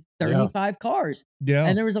 houses and 35 cars. Yeah.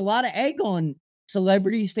 And there was a lot of egg on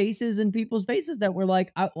celebrities' faces and people's faces that were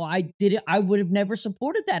like, I did it. I would have never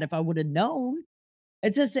supported that if I would have known.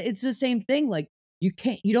 It's the same thing. Like, you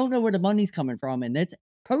don't know where the money's coming from. And it's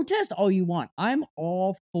protest all you want. I'm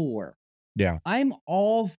all for. Yeah. I'm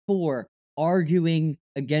all for arguing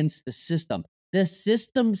against the system. The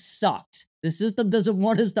system sucks. The system doesn't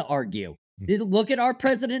want us to argue. Look at our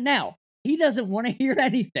president now. He doesn't want to hear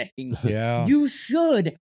anything. Yeah. You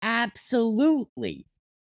should absolutely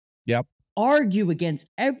argue against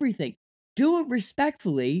everything. Do it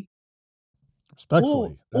respectfully.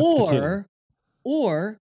 Respectfully.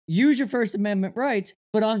 Or use your First Amendment rights,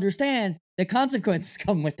 but understand the consequences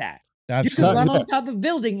come with that. Absolutely. You can run on top of a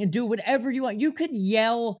building and do whatever you want. You could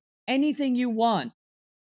yell anything you want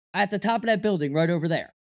at the top of that building right over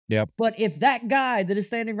there. Yep. But if that guy that is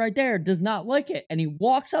standing right there does not like it, and he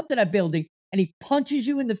walks up to that building and he punches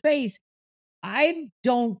you in the face, I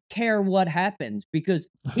don't care what happens, because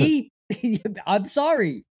I'm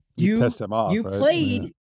sorry. You pissed him off. You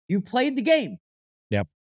right? You played the game. Yep.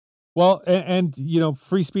 Well, and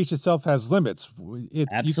free speech itself has limits.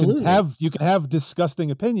 Absolutely. You can have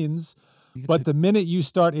disgusting opinions, but the minute you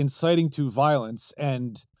start inciting to violence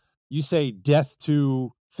and you say death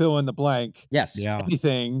to fill in the blank,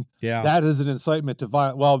 anything, that is an incitement to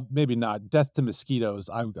violence. Well, maybe not death to mosquitoes.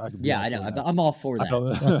 I know. I'm all for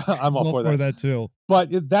that. I'm all for that too.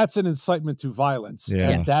 But that's an incitement to violence,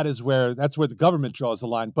 and that's where the government draws the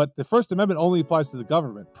line. But the First Amendment only applies to the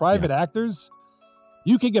government. Private actors,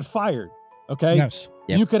 you can get fired. Okay. Yes.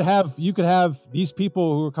 Yep. You could have these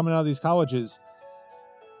people who are coming out of these colleges.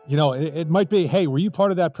 It might be, hey, were you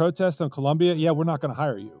part of that protest on Columbia? Yeah, we're not going to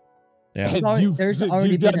hire you. Yeah. There's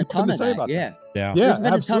already been a ton of that. Yeah. There's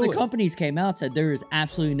been a ton of companies came out said there is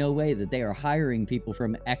absolutely no way that they are hiring people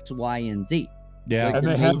from X, Y, and Z. Yeah. Like and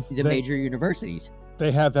the they have the major universities.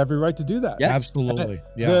 They have every right to do that. Yes. Absolutely.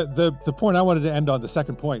 Yeah. The point I wanted to end on, the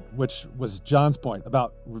second point, which was John's point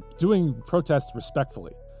about doing protests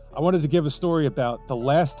respectfully. I wanted to give a story about the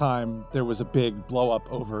last time there was a big blow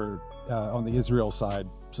up over on the Israel side.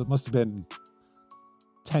 So it must have been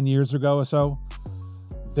 10 years ago or so.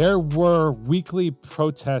 There were weekly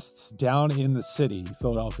protests down in the city,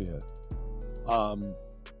 Philadelphia,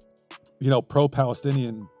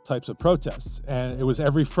 pro-Palestinian types of protests. And it was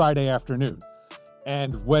every Friday afternoon.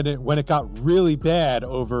 And when it got really bad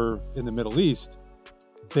over in the Middle East,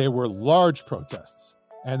 there were large protests.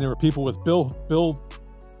 And there were people with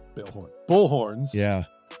bullhorns. Yeah.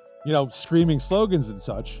 Screaming slogans and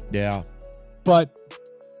such. Yeah. But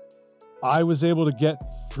I was able to get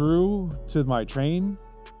through to my train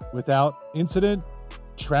without incident.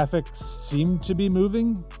 Traffic seemed to be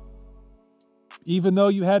moving, even though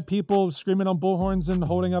you had people screaming on bullhorns and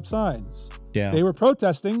holding up signs. Yeah. They were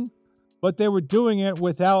protesting, but they were doing it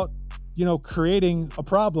without, creating a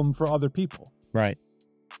problem for other people. Right.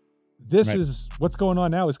 This is what's going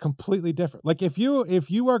on now is completely different. Like if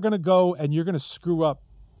you are going to go and you're going to screw up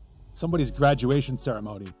somebody's graduation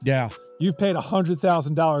ceremony. Yeah. You've paid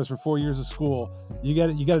 $100,000 for 4 years of school. You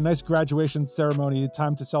get a nice graduation ceremony,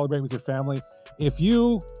 time to celebrate with your family. If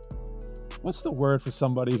you, what's the word for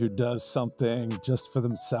somebody who does something just for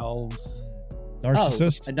themselves?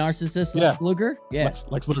 Narcissist. A narcissist, Yeah. Lex Luger? Yeah.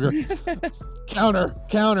 Lex Luger.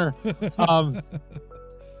 Counter.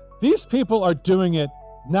 These people are doing it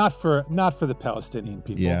not for the Palestinian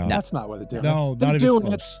people. Yeah. That's not what they're doing. No, they're not even doing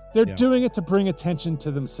close. They're Yeah. doing it to bring attention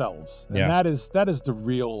to themselves. And Yeah. that is the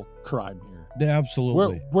real crime here. Yeah,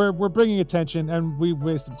 absolutely. We're bringing attention, and we've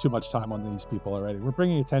wasted too much time on these people already. We're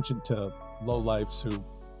bringing attention to lowlifes who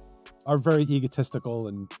are very egotistical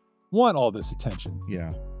and want all this attention.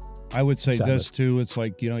 Yeah. I would say Sadly. this too. It's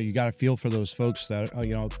like, you got to feel for those folks that,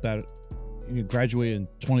 that graduated in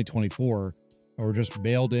 2024 or just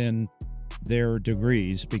mailed in their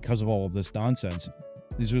degrees because of all of this nonsense.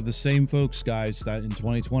 These are the same folks, guys, that in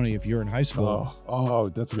 2020, if you're in high school. Oh,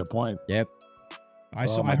 that's a good point. Yep. I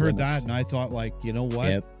my heard goodness. that and I thought, like, you know what?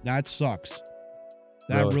 Yep. That sucks.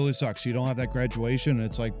 That really sucks. You don't have that graduation. And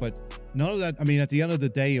it's like, but none of that. I mean, at the end of the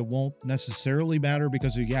day, it won't necessarily matter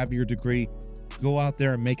because you have your degree. Go out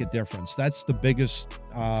there and make a difference. That's the biggest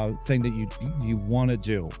thing that you want to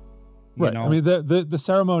do. Right. know? I mean, the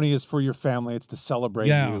ceremony is for your family. It's to celebrate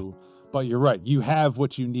Yeah. you. But you're right. You have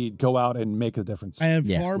what you need. Go out and make a difference. And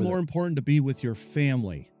Yeah. far With more it. important to be with your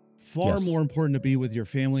family. Far Yes. more important to be with your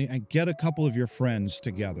family and get a couple of your friends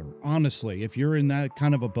together. Honestly, if you're in that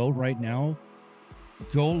kind of a boat right now,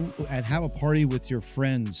 go and have a party with your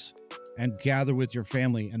friends and gather with your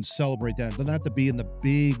family and celebrate that. It doesn't have to be in the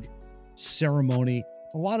big ceremony.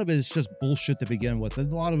 A lot of it is just bullshit to begin with.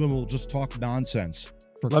 And a lot of them will just talk nonsense.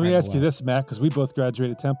 Let me ask you this, Matt, because we both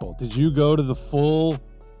graduated Temple. Did you go to the full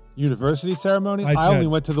university ceremony? I only did.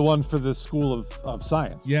 went to the one for the School of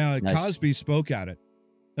Science. Yeah, Nice. Cosby spoke at it.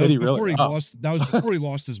 That Did was he really? before he Oh. lost. That was before he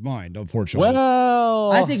lost his mind. Unfortunately.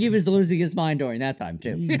 Well, I think he was losing his mind during that time,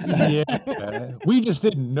 too. yeah, we just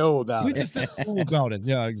didn't know about we it. just didn't know about it.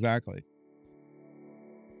 Yeah, exactly.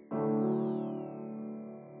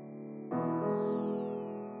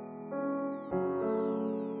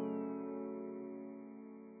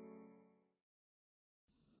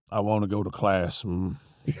 I want to go to class.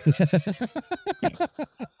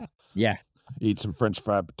 Yeah. Eat some French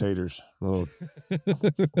fried potatoes. Oh,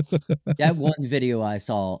 That one video I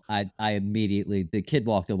saw, I immediately, the kid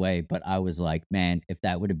walked away, but I was like, man, if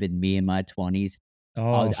that would have been me in my 20s,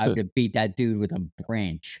 Oh, I would have beat that dude with a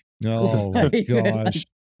branch. oh my gosh.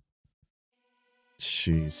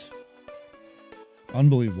 Jeez.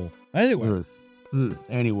 Unbelievable. Anyway,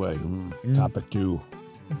 Anyway, topic 2.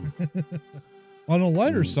 on a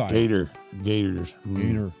lighter side. Gators.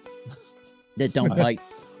 Gator. That don't bite.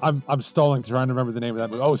 I'm stalling trying to remember the name of that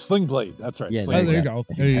movie. Oh, Sling Blade. That's right. Yeah, Sling Oh, there you Blade.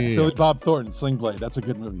 go. Yeah. Billy Bob Thornton, Sling Blade. That's a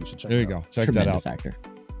good movie. You should check There it you out. go. Check that Tremendous out. actor.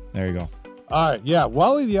 There you go. All right. Yeah.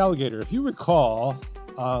 Wally the alligator. If you recall,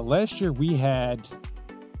 last year we had,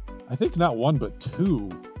 I think not one, but 2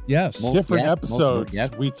 Yes. different yeah, episodes.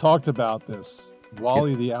 multiple, We talked about this.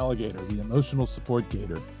 Wally the alligator, the emotional support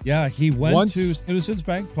gator. Yeah, he went Once- to Citizens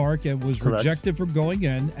Bank Park and was Correct. rejected from going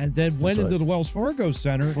in, and then went right. into the Wells Fargo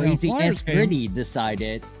Center. Crazy and S. Flyers came, Gritty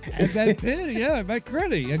decided. and met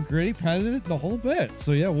Gritty, and Gritty petted it the whole bit.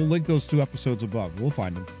 So yeah, we'll link those 2 episodes above. We'll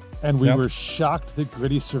find them. And we Yep. were shocked that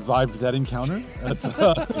Gritty survived that encounter. That's,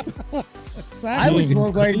 I was Being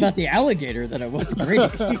more worried Gritty? about the alligator than I was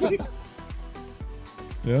Gritty.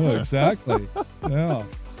 Yeah, exactly. Yeah.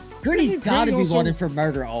 Gritty's Gritty got to be also- wanted for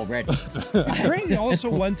murder already. Gritty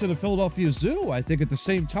also went to the Philadelphia Zoo, I think, at the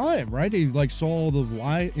same time, right? He like saw the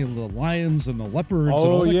lions and the leopards. and all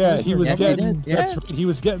oh that yeah, kind of he stuff. was Yes, he getting. did, yeah. That's right. He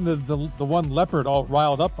was getting the one leopard all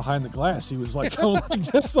riled up behind the glass. He was like going like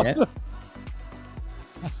this. on Yeah. the-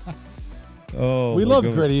 Oh, we my love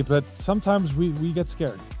goodness. Gritty, but sometimes we get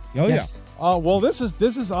scared. Oh Yes. Well, this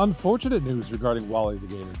is unfortunate news regarding Wally the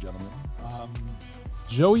Gator, gentlemen.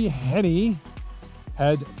 Joey Henney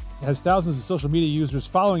has thousands of social media users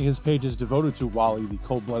following his pages devoted to Wally, the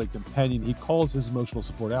cold-blooded companion he calls his emotional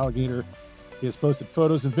support alligator. He has posted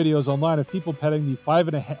photos and videos online of people petting the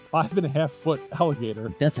 5.5 foot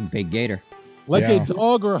alligator That's a big gator. like Yeah. a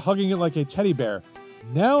dog or hugging it like a teddy bear.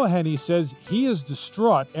 Now Henney says he is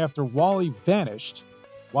distraught after Wally vanished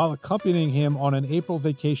while accompanying him on an April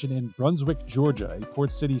vacation in Brunswick, Georgia, a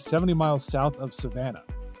port city 70 miles south of Savannah.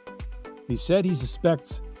 He said he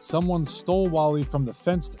suspects someone stole Wally from the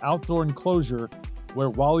fenced outdoor enclosure where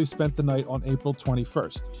Wally spent the night on April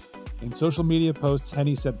 21st. In social media posts,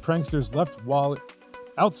 Henney said pranksters left Wally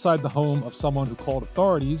outside the home of someone who called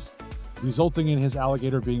authorities, resulting in his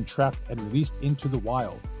alligator being trapped and released into the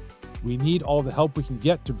wild. We need all the help we can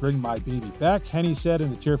get to bring my baby back, Henny said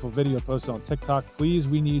in a tearful video posted on TikTok. Please,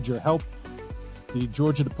 we need your help. The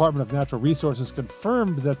Georgia Department of Natural Resources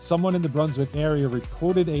confirmed that someone in the Brunswick area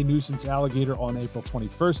reported a nuisance alligator on April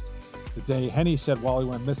 21st, the day Henny said Wally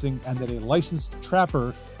went missing, and that a licensed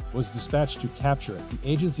trapper was dispatched to capture it. The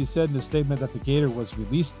agency said in a statement that the gator was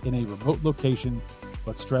released in a remote location,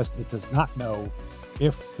 but stressed it does not know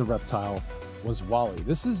if the reptile was Wally.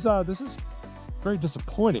 This is very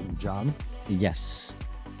disappointing, John. Yes.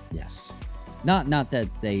 Not that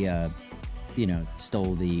they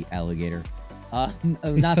stole the alligator.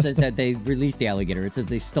 Not that they released the alligator. It's that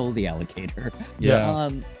they stole the alligator. Yeah.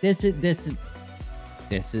 This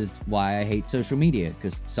is why I hate social media,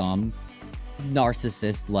 because some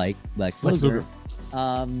narcissist like Lex Luger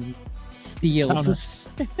steals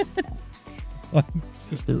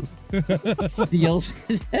steals.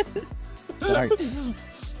 Sorry.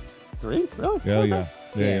 3? Really?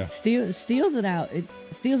 Yeah. Steals it out. It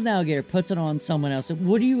steals an alligator, puts it on someone else.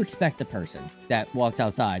 What do you expect the person that walks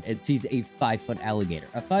outside and sees a 5-foot alligator?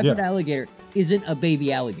 A 5-foot alligator isn't a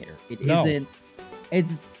baby alligator. It isn't.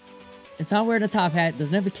 It's not wearing a top hat.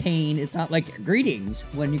 Doesn't have a cane. It's not like greetings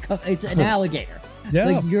when you come. It's an alligator. Yeah.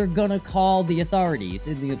 Like, you're gonna call the authorities,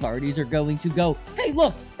 and the authorities are going to go, "Hey,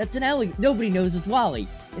 look, that's an alligator." Nobody knows it's Wally.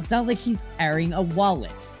 It's not like he's carrying a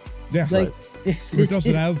wallet. Yeah. Like, It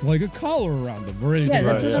doesn't have like a collar around him or anything. yeah,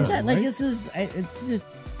 that's what I'm that, saying. Like, right? this is, it's just,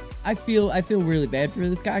 I feel really bad for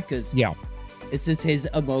this guy, because it's just his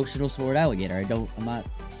emotional sword alligator.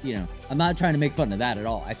 I'm not trying to make fun of that at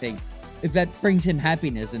all. I think if that brings him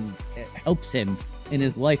happiness and it helps him in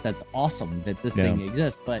his life, that's awesome that this thing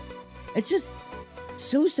exists. But it's just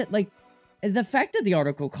so sad. Like, the fact that the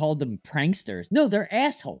article called them pranksters, no, they're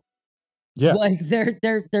assholes. Yeah. Like,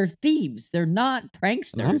 they're thieves. They're not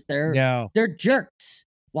pranksters. They're jerks.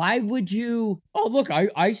 Why would you? Oh, look,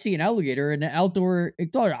 I see an alligator in an outdoor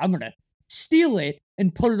enclosure. I'm gonna steal it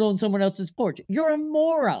and put it on someone else's porch. You're a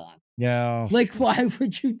moron. Yeah. Like, why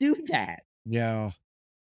would you do that? Yeah.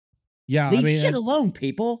 Leave shit alone,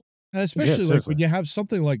 people. And especially like when you have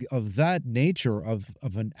something like of that nature of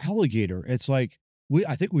an alligator, it's like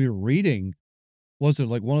I think we were reading, wasn't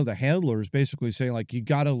like one of the handlers basically saying like you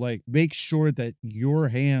got to like make sure that your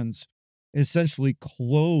hands essentially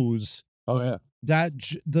close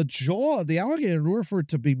the jaw of the alligator in order for it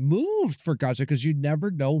to be moved, for God's sake, because you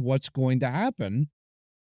never know what's going to happen,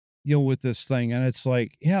 with this thing. And it's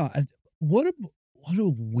like, what a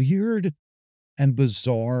weird and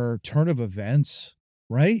bizarre turn of events,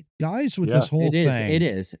 right, guys, with this whole thing. It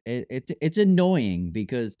is. It's annoying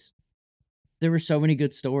because there were so many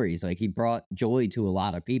good stories. Like, he brought joy to a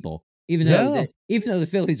lot of people, even though the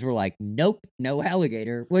Phillies were like, nope, no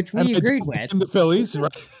alligator, which we agreed with. The Phillies,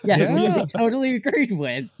 right? We totally agreed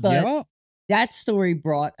with. But that story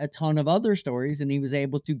brought a ton of other stories, and he was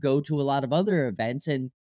able to go to a lot of other events,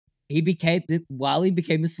 and Wally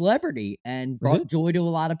became a celebrity and brought joy to a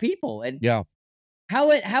lot of people. And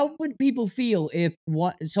how would people feel if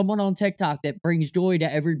someone on TikTok that brings joy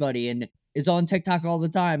to everybody and is on TikTok all the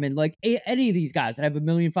time, and like any of these guys that have 1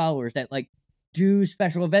 million followers that like do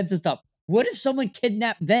special events and stuff, what if someone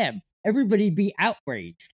kidnapped them? Everybody'd be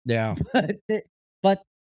outraged. Yeah. But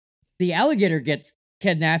the alligator gets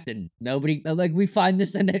kidnapped, and nobody, like, we find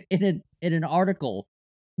this in an article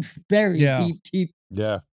very deep.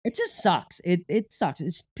 Yeah. It just sucks. It sucks.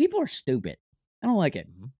 People are stupid. I don't like it.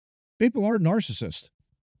 People are narcissists.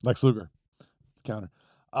 Lex Luger. Counter.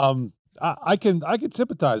 I can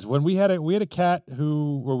sympathize. When we had a cat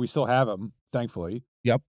where we still have him, thankfully.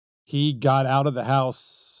 Yep. He got out of the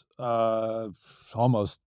house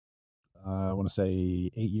almost I want to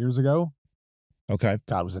say 8 years ago. Okay.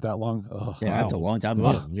 God, was it that long? Oh, yeah, that's a long time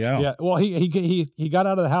ago. Yeah. Well, he got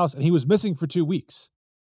out of the house and he was missing for 2 weeks.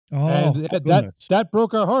 Oh, and that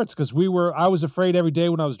broke our hearts, because I was afraid every day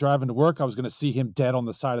when I was driving to work I was going to see him dead on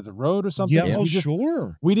the side of the road or something. Yeah,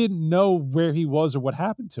 sure. We didn't know where he was or what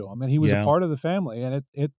happened to him, and he was a part of the family, and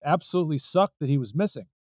it absolutely sucked that he was missing.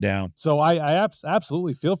 Yeah. So I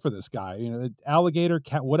absolutely feel for this guy. Alligator,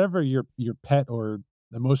 cat, whatever your pet or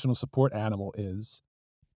emotional support animal is.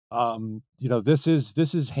 This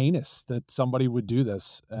is heinous that somebody would do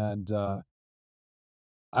this, and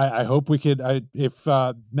I hope we could,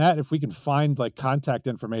 Matt, if we can find like contact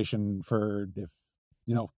information for if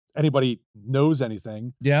anybody knows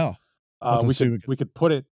anything. Yeah. We could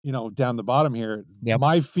put it, down the bottom here. Yep.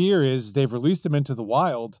 My fear is they've released him into the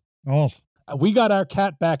wild. Oh, we got our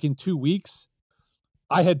cat back in 2 weeks.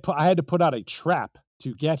 I had to put out a trap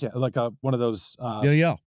to get him, like one of those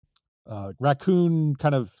raccoon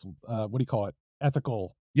kind of what do you call it?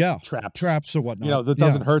 Ethical traps or whatnot. You know, that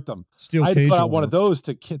doesn't hurt them. Steel I had to cage put out or one of those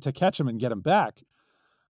to catch him and get him back.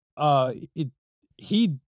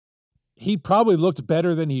 He probably looked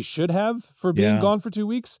better than he should have for being gone for 2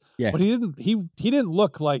 weeks. Yeah. But he didn't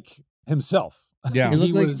look like himself. Yeah. He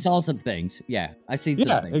looked like he saw some things. Yeah. I've seen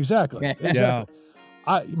some things. Exactly. Yeah. Exactly.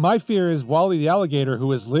 My fear is Wally the alligator,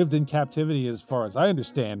 who has lived in captivity, as far as I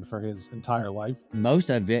understand, for his entire life. Most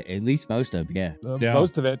of it, at least most of,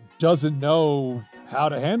 most of it, doesn't know how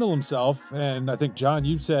to handle himself. And I think, John,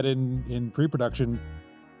 you said in pre-production,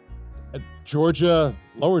 Georgia,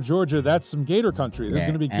 lower Georgia, that's some gator country. There's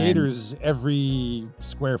going to be gators every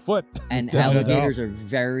square foot. And alligators are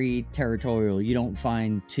very territorial. You don't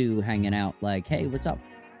find two hanging out like, hey, what's up?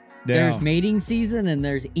 There's mating season and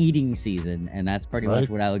there's eating season, and that's pretty much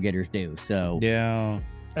what alligators do. So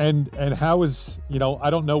and how is, you know,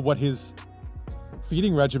 I don't know what his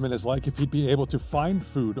feeding regimen is like, if he'd be able to find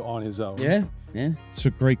food on his own. It's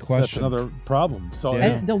a great question. That's anher problem. So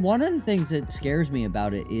and one of the things that scares me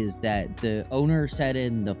about it is that the owner said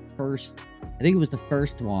in the first, I think it was the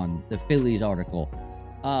first one, the Phillies article,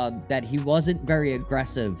 that he wasn't very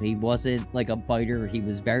aggressive. He wasn't like a biter. He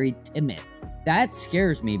was very timid. That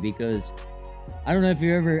scares me because I don't know if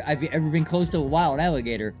you've ever been close to a wild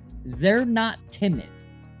alligator. They're not timid.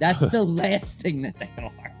 That's the last thing that they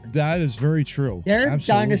are. That is very true. They're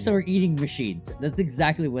dinosaur eating machines. That's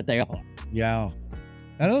exactly what they are. Yeah.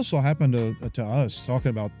 That also happened to us, talking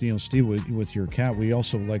about, you know, Steve, with your cat. We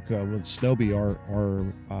also, like, with Snowbee, our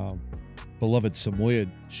beloved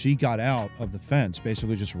Samoyed, she got out of the fence,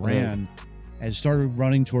 basically just ran and started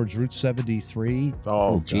running towards Route 73.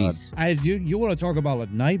 Oh, jeez. You want to talk about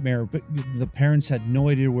a nightmare, but the parents had no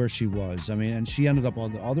idea where she was. I mean, and she ended up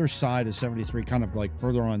on the other side of 73, kind of like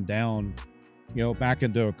further on down, you know, back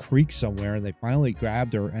into a creek somewhere, and they finally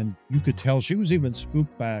grabbed her, and you could tell she was even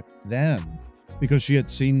spooked back then because she had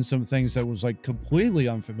seen some things that was like completely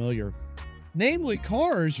unfamiliar, namely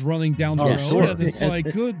cars running down the road. And it's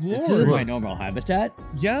like, good Lord. This isn't my normal habitat.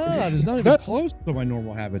 Yeah, it's not even close to my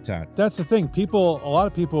normal habitat. That's the thing. A lot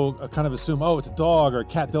of people kind of assume, oh, it's a dog or a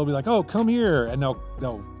cat. They'll be like, oh, come here. And no.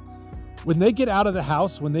 When they get out of the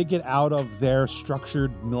house, when they get out of their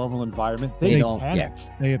structured, normal environment, they panic.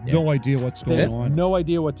 They have no idea what's going on. They have no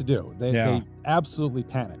idea what to do. They absolutely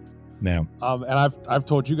panic. Yeah. And I've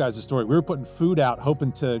told you guys the story. We were putting food out,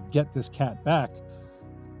 hoping to get this cat back,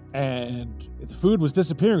 and the food was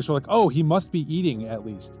disappearing. So we're like, oh, he must be eating at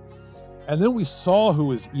least. And then we saw who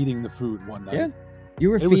was eating the food one night. Yeah. It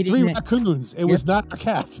was 3 raccoons. It was not a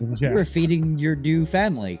cat. You were feeding your new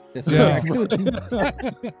family. The 3 raccoons.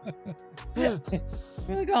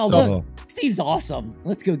 Like, oh, look, Steve's awesome.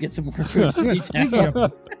 Let's go get some more food.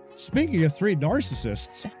 Speaking of 3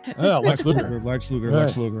 narcissists. Lex Luger. Lex Luger.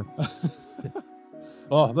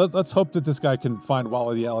 Well, let's hope that this guy can find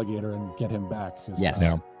Wally the alligator and get him back. Yes.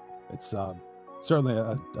 It's certainly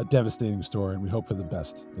a devastating story, and we hope for the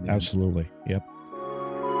best. Absolutely. Yep.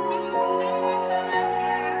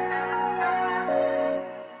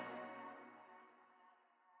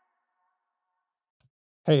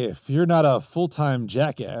 Hey, if you're not a full-time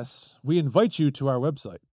jackass, we invite you to our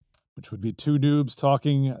website, which would be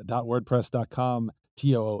twonoobstalking.wordpress.com,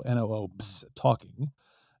 TOONOOBS talking.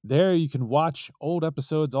 There you can watch old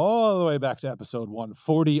episodes all the way back to episode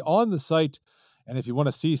 140 on the site. And if you want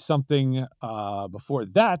to see something before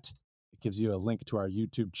that, it gives you a link to our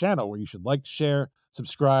YouTube channel where you should like, share,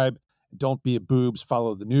 subscribe. Don't be a boobs,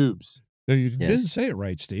 follow the noobs. You didn't say it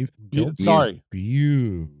right, Steve. Sorry.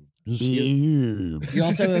 You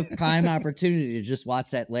also have prime opportunity to just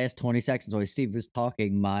watch that last 20 seconds while Steve was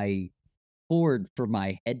talking. My cord for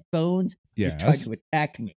my headphones just tried to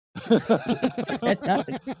attack me. Well,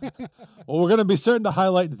 we're going to be certain to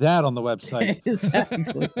highlight that on the website.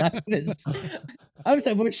 Exactly. I was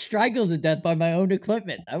almost strangled to death by my own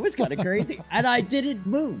equipment. That was kind of crazy. And I didn't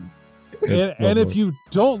move. And if you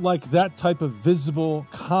don't like that type of visible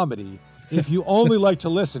comedy, if you only like to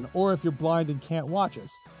listen, or if you're blind and can't watch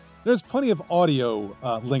us, there's plenty of audio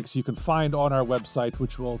links you can find on our website,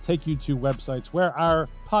 which will take you to websites where our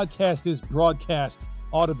podcast is broadcast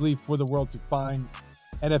audibly for the world to find.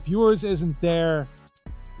 And if yours isn't there,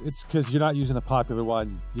 it's because you're not using a popular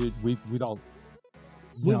one. We don't.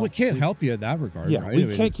 We can't help you in that regard. Yeah, right?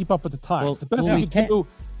 we can't keep up with the times. Well, the best we can do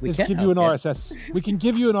is give you an RSS. We can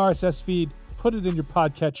give you an RSS feed, put it in your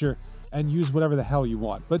podcatcher, and use whatever the hell you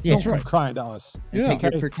want. But don't come crying to us. And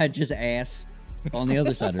take your pretentious ass on the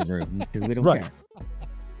other side of the room, because we don't care.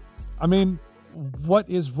 I mean, what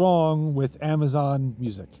is wrong with Amazon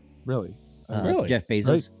Music? Really? Jeff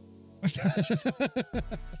Bezos.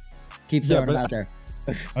 Keep throwing him out there.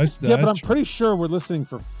 Yeah, but I'm pretty sure we're listening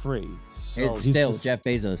for free. So It's still just, Jeff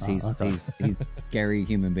Bezos. He's scary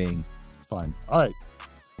human being. fine. All right.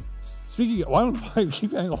 Speaking, why don't I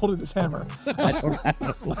keep holding this hammer?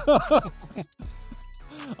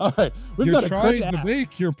 All right, You're trying to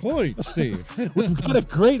make your point, Steve. We've got a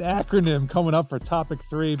great acronym coming up for topic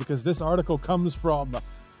 3 because this article comes from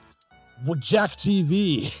Jack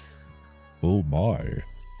TV. Oh my!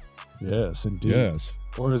 Yes, indeed. Yes.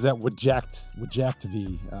 Or is that Wajacked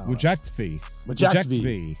V? Wajacked V. Wajacked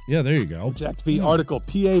V. Yeah, there you go. Wajacked V article.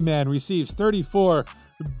 PA man receives $34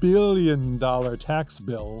 billion tax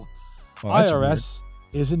bill. IRS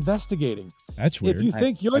is investigating. That's weird. If you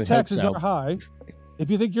think your taxes are high,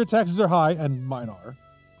 and mine are,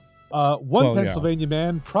 one Pennsylvania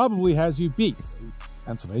man probably has you beat.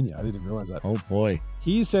 Pennsylvania, I didn't even realize that. Oh boy.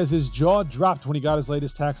 He says his jaw dropped when he got his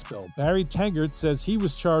latest tax bill. Barry Tangert says he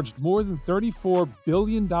was charged more than $34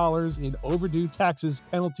 billion in overdue taxes,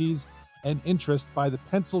 penalties, and interest by the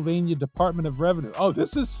Pennsylvania Department of Revenue. Oh,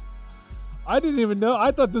 I didn't even know. I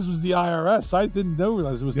thought this was the IRS. I didn't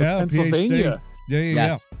realize it was the Pennsylvania.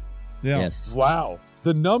 Yes. Wow.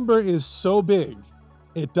 The number is so big,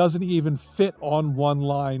 it doesn't even fit on one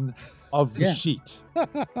line of the sheet.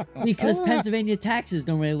 Because Pennsylvania tax is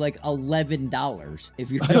normally like $11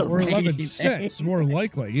 if you or 11 cents, more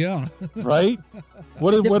likely. Yeah. Right.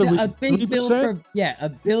 What are we? A big 3%? bill from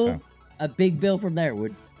a big bill from there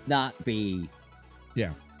would not be.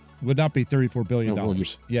 Yeah, would not be $34 billion. No,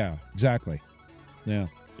 yeah, exactly. Yeah.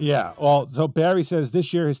 Yeah. Well, so Barry says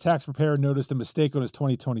this year his tax preparer noticed a mistake on his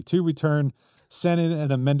 2022 return, sent in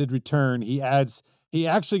an amended return. He adds he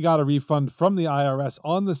actually got a refund from the IRS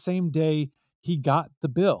on the same day he got the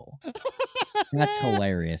bill. That's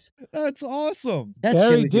hilarious. That's awesome. That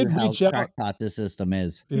Barry shows did you how reach out. crackpot the system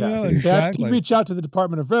is. Yeah, Barry exactly. did reach out to the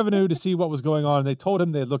Department of Revenue to see what was going on. They told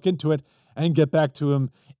him they'd look into it and get back to him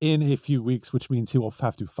in a few weeks, which means he will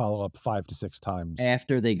have to follow up 5 to 6 times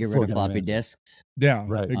After they get rid of floppy disks. Yeah,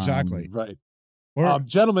 right. Exactly. Right. Or,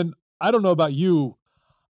 gentlemen, I don't know about you.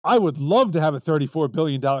 I would love to have a $34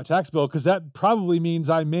 billion tax bill because that probably means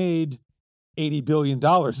I made $80 billion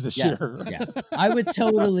this year. Yeah. I would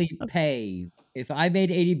totally pay. If I made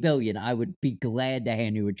 $80 billion, I would be glad to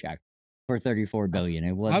hand you a check for $34 billion.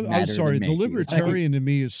 It wouldn't I'm sorry, to the me. libertarian in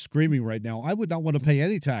me is screaming right now. I would not want to pay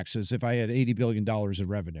any taxes if I had $80 billion in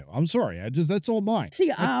revenue. I'm sorry. That's all mine. See,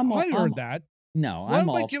 I earned that. No, Why I'm am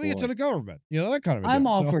I all giving it for to the government? You know, that kind of a I'm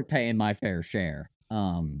deal. all for paying my fair share.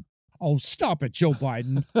 Oh, stop it, Joe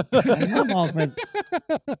Biden. I'm all for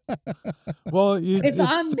Well, if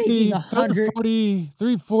I'm making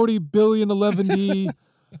 340 billion, $11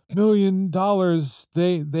 million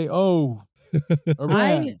they owe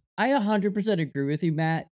Iran. I 100% agree with you,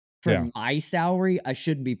 Matt. For my salary, I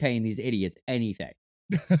shouldn't be paying these idiots anything.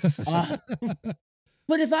 But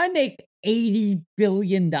if I make $80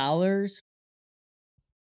 billion,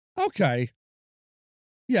 okay.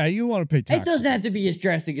 Yeah, you want to pay taxes. it doesn't have to be as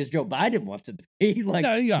drastic as Joe Biden wants it to be. Like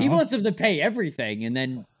he wants them to pay everything and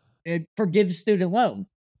then it forgives student loan.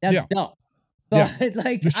 That's dumb. But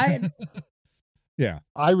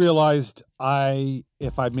I realized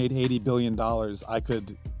if I made $80 billion, I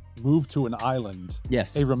could move to an island, a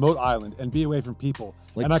remote island, and be away from people.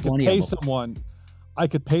 Like and I could pay someone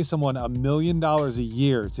 $1 million a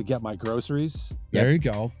year to get my groceries. There you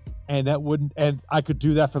go. And I could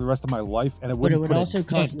do that for the rest of my life, and it wouldn't. But it would also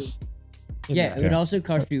cost you. It would also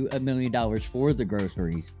cost you $1 million for the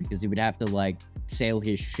groceries because he would have to sail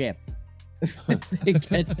his ship to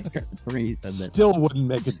get the groceries. Still wouldn't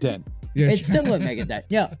make a dent. It still wouldn't make a dent.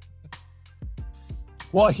 Yeah.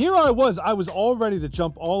 Well, here I was all ready to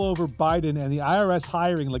jump all over Biden and the IRS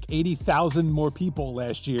hiring like 80,000 more people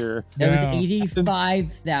last year. There was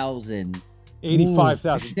 85,000.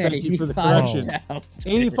 85,000. Thank you for the correction.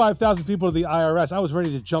 85,000 people to the IRS. I was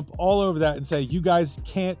ready to jump all over that and say, you guys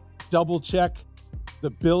can't double check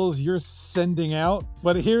the bills you're sending out.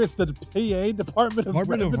 But here it's the PA, Department of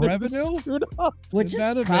Revenue? Screwed up. Which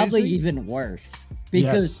is probably even worse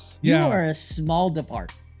because you are a small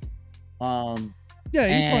department. Yeah,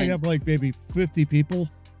 you probably have maybe 50 people,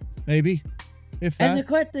 maybe. If that. And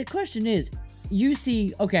the question is, you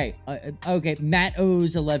see, okay, Matt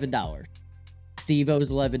owes $11. Steve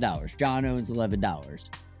owes $11. John owns $11.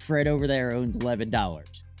 Fred over there owns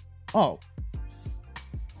 $11. Oh,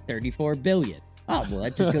 $34 billion. Oh, well,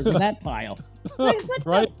 that just goes in that pile.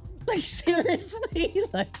 Right? Seriously?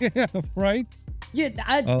 Yeah, right? Yeah,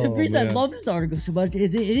 the reason I love this article so much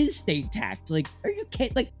is it is state tax. Are you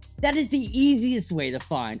kidding? That is the easiest way to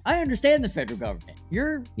find. I understand the federal government.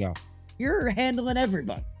 You're handling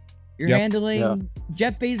everybody. You're handling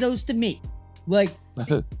Jeff Bezos to me. Like,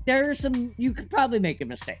 there are some, you could probably make a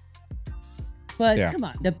mistake. But come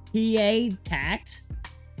on, the PA tax,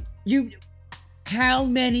 how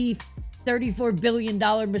many $34 billion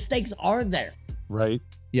mistakes are there? Right.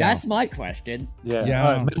 Yeah. That's my question. Yeah.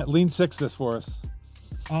 All right, Matt, lean six this for us.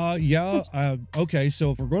 Okay,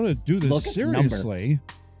 so if we're going to do this seriously,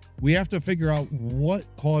 we have to figure out what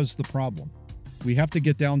caused the problem. We have to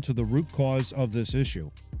get down to the root cause of this issue.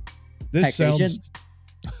 This Taxation?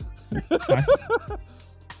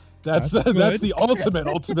 That's the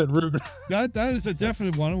ultimate root. That is a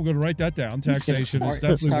definite one. We're going to write that down. Taxation is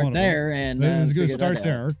definitely one of them. There, and it's going to start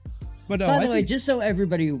there. But by the way, just so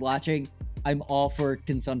everybody watching, I'm all for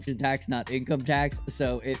consumption tax, not income tax.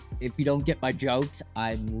 So if you don't get my jokes,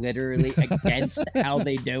 I'm literally against how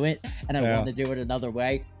they do it, and I want to do it another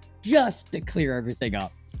way, just to clear everything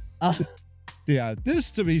up. Yeah,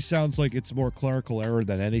 this to me sounds like it's more clerical error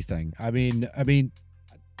than anything. I mean,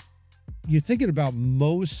 you're thinking about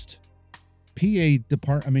most PA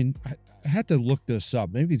department. I mean, I had to look this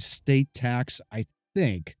up. Maybe state tax, I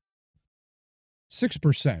think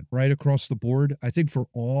 6%, right across the board. I think for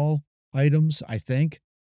all items, I think.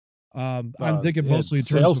 I'm thinking mostly in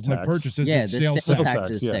terms of like purchases. Yeah, and the sales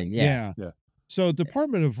tax thing. Yeah. So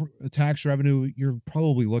Department of Tax Revenue, you're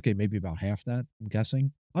probably looking maybe about half that, I'm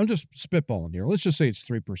guessing. I'm just spitballing here. Let's just say it's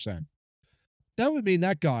 3%. That would mean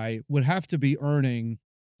that guy would have to be earning,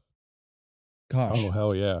 gosh. Oh,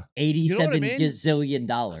 hell yeah. $87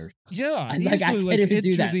 gazillion. Yeah. Like, I can't even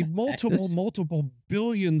do that. The multiple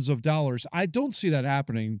billions of dollars. I don't see that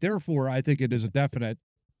happening. Therefore, I think it is a definite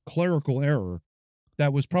clerical error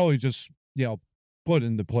that was probably just, put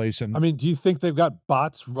into place. And I mean, do you think they've got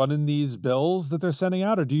bots running these bills that they're sending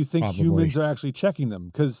out, or do you think humans are actually checking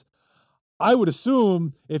them? Because I would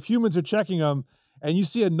assume if humans are checking them and you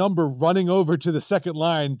see a number running over to the second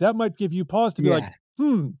line, that might give you pause to be like,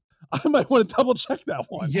 I might want to double check that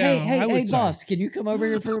one. Yeah, hey, boss, can you come over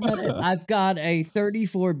here for a minute? I've got a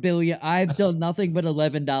 $34 billion. I've done nothing but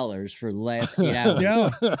 $11 for the last 8 hours.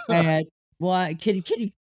 Yeah. And can you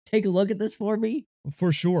take a look at this for me?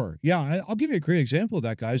 For sure. Yeah, I'll give you a great example of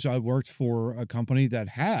that, guys. I worked for a company that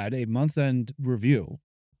had a month-end review,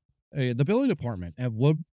 the billing department. And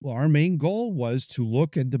what our main goal was to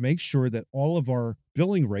look and to make sure that all of our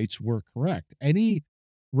billing rates were correct. Any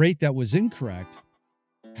rate that was incorrect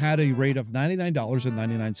had a rate of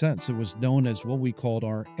 $99.99. It was known as what we called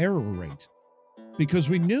our error rate. Because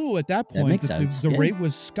we knew at that point that the rate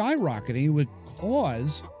was skyrocketing. It would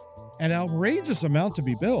cause an outrageous amount to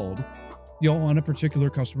be billed, on a particular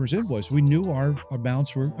customer's invoice. We knew our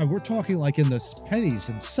amounts were, and we're talking like in the pennies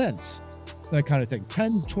and cents, that kind of thing,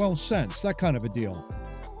 10, 12 cents, that kind of a deal.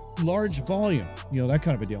 Large volume, that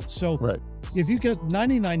kind of a deal. So if you get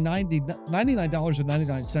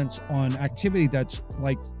 $99.99 on activity that's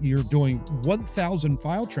like you're doing 1,000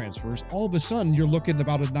 file transfers, all of a sudden you're looking at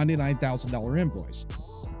about a $99,000 invoice.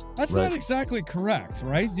 That's not exactly correct,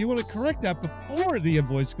 right? You want to correct that before the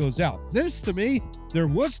invoice goes out. This, to me, there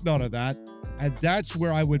was none of that. And that's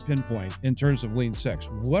where I would pinpoint in terms of Lean 6.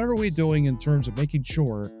 What are we doing in terms of making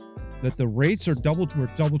sure that the rates are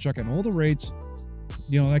we're double checking all the rates,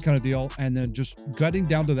 that kind of deal, and then just gutting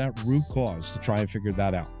down to that root cause to try and figure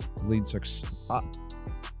that out. Lean 6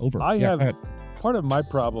 over. Part of my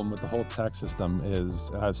problem with the whole tax system is,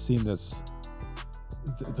 and I've seen this,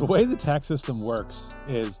 the way the tax system works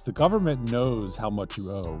is the government knows how much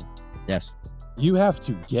you owe. Yes. You have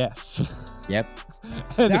to guess. Yep.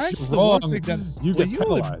 And that's if the wrong, one thing that you get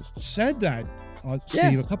penalized. Said that,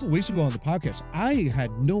 Steve, a couple of weeks ago on the podcast, I had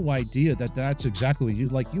no idea that that's exactly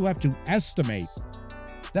what you have to estimate.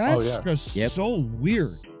 That's just so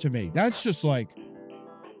weird to me. That's just like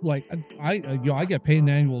I get paid an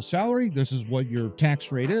annual salary. This is what your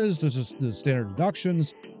tax rate is. This is the standard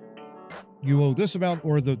deductions. You owe this amount,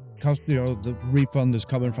 or the refund is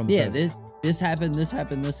coming from the Fed. This happened. You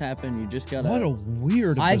just gotta. What a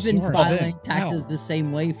weird. I've been filing taxes the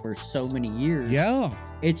same way for so many years. Yeah,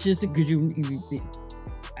 it's just because it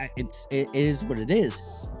is what it is.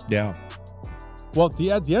 Yeah. Well,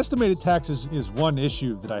 the estimated taxes is one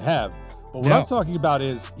issue that I have, but what I'm talking about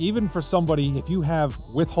is even for somebody, if you have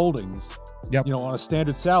withholdings, on a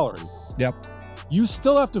standard salary, you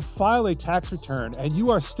still have to file a tax return, and you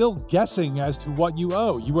are still guessing as to what you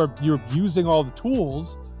owe. You're using all the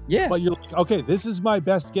tools. Yeah. But you're like, okay, this is my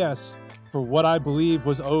best guess for what I believe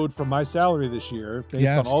was owed from my salary this year based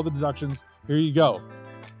on all the deductions. Here you go.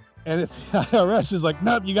 And if the IRS is like,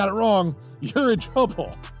 nope, you got it wrong, you're in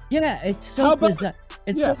trouble. Yeah, it's so bizarre.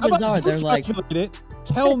 It's so bizarre. They're like,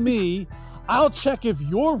 tell me, I'll check if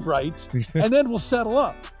you're right, and then we'll settle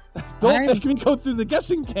up. Don't make me go through the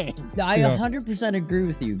guessing game. I 100% agree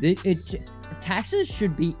with you. Taxes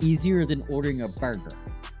should be easier than ordering a burger.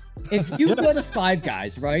 If you go to Five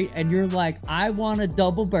Guys, right, and you're like, I want a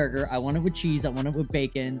double burger, I want it with cheese, I want it with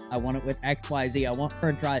bacon, I want it with XYZ, I want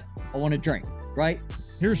french fries, I want a drink, right?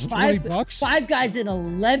 Here's $20. Five Guys in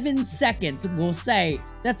 11 seconds will say,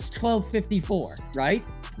 that's $12.54, right?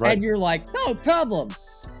 And you're like, no problem.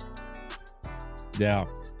 Yeah.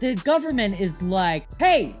 The government is like,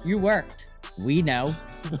 hey, you worked. We know.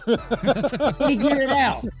 Figure it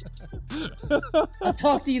out. I'll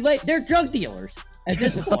talk to you later. They're drug dealers at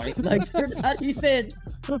this point. Like, they're not even.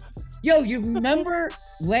 Yo, you remember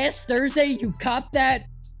last Thursday you copped that?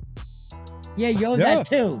 Yeah, yo, that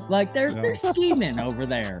too. Like, they're scheming over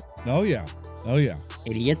there. Oh yeah. Oh yeah.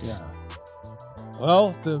 Idiots. Yeah.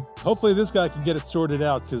 Well, hopefully this guy can get it sorted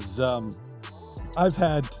out, because I've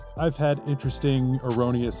had interesting,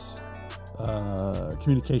 erroneous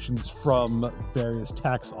communications from various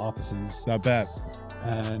tax offices. Not bad.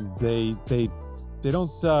 And they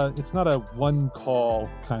don't. It's not a one call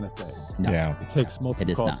kind of thing. No. Yeah. It takes multiple It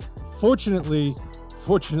is calls. not. Fortunately,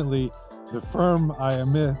 the firm I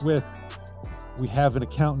am with, we have an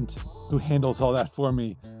accountant who handles all that for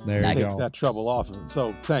me. There you takes go. that trouble off of it.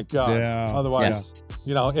 So thank God. Yeah. Otherwise,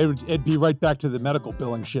 you know, it'd be right back to the medical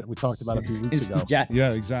billing shit we talked about a few weeks ago. Yes.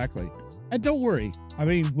 Yeah, exactly. And don't worry. I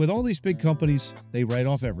mean, with all these big companies, they write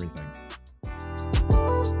off everything.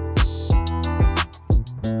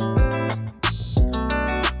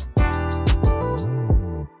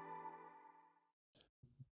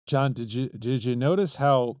 John, did you notice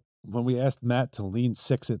how when we asked Matt to lean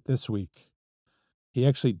six it this week, he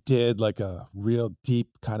actually did like a real deep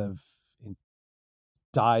kind of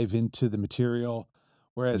dive into the material,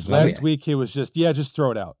 whereas last week he was just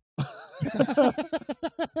throw it out.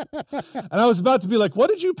 And I was about to be like, what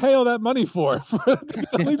did you pay all that money for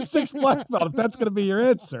the lean six black belt if that's going to be your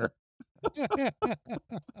answer?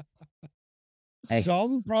 Hey.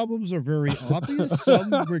 Some problems are very obvious.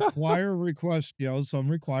 Some require some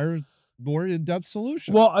require more in-depth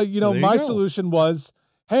solutions. Well, So my solution was,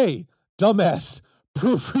 hey, dumbass,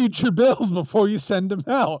 proofread your bills before you send them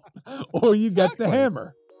out, or you get the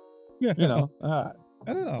hammer. Yeah. All right.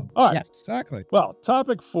 I don't know. All right. Yes. Exactly. Well,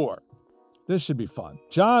 topic 4. This should be fun.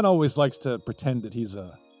 John always likes to pretend that he's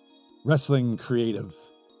a wrestling creative,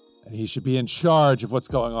 and he should be in charge of what's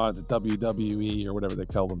going on at the WWE or whatever they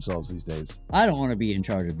call themselves these days. I don't want to be in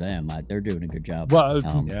charge of them. They're doing a good job. Well,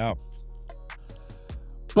 Yeah.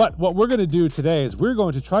 but what we're going to do today is we're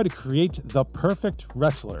going to try to create the perfect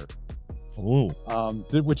wrestler. Oh.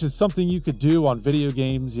 Which is something you could do on video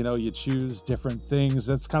games. You choose different things.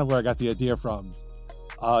 That's kind of where I got the idea from.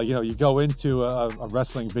 You go into a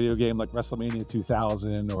wrestling video game like WrestleMania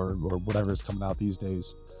 2000 or whatever is coming out these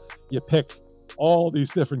days. You pick all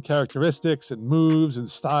these different characteristics and moves and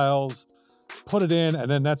styles, put it in, and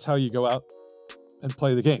then that's how you go out and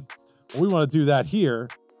play the game. Well, we want to do that here.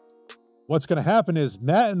 What's going to happen is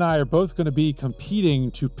Matt and I are both going to be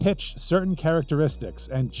competing to pitch certain characteristics,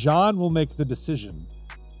 and John will make the decision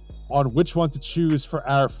on which one to choose for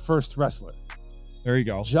our first wrestler. There you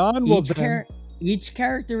go. John will Each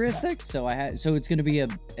characteristic. So it's going to be a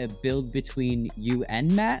build between you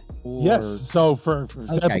and Matt. Or... Yes. So for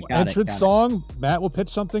example, entrance song, Matt will pitch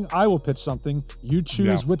something. I will pitch something. You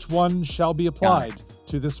choose which one shall be applied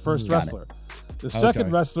to this first wrestler. The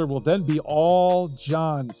second wrestler will then be all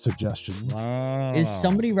John's suggestions. Is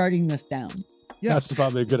somebody writing this down? Yes. That's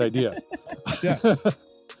probably a good idea. Yes.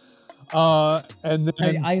 And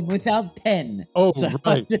then I without pen. Oh, so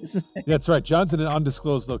right. That's right. John's in an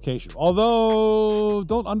undisclosed location. Although,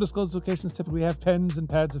 don't undisclosed locations typically have pens and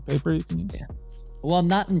pads of paper you can use? Yeah. Well, I'm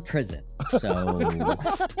not in prison, so.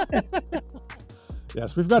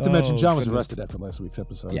 Yes, we forgot to mention John was arrested after last week's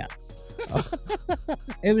episode. Yeah.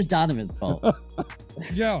 It was Donovan's fault.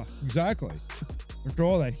 Yeah, exactly. After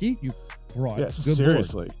all that heat you brought. Yes, Good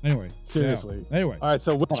seriously. Lord. Anyway. Seriously. Yeah. Anyway. All right,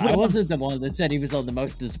 so I wasn't the one that said he was on the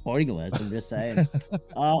most disappointing list. I'm just saying.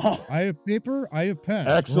 I have paper. I have pen.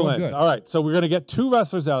 Excellent. All right, so we're going to get 2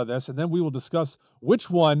 wrestlers out of this, and then we will discuss which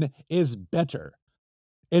one is better.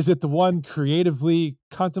 Is it the one creatively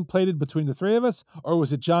contemplated between the 3 of us, or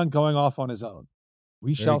was it John going off on his own?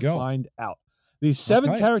 We shall find out. These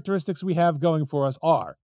 7 characteristics we have going for us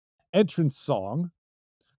are entrance song,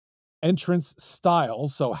 entrance style,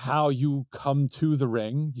 so how you come to the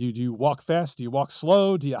ring. Do you walk fast? Do you walk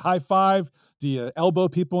slow? Do you high five? Do you elbow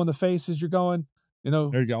people in the face as you're going?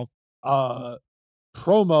 There you go.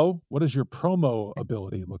 Promo. What does your promo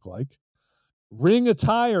ability look like? Ring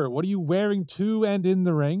attire. What are you wearing to and in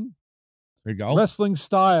the ring? There you go. Wrestling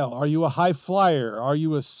style. Are you a high flyer? Are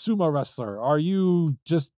you a sumo wrestler? Are you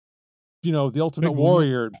just you know, the Ultimate Big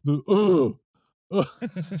Warrior. You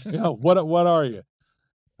know, what are you?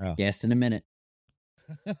 Guessed in a minute.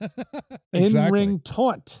 In-ring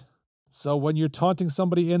taunt. So when you're taunting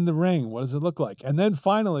somebody in the ring, what does it look like? And then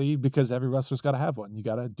finally, because every wrestler's got to have one, you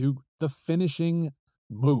got to do the finishing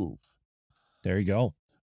move. There you go.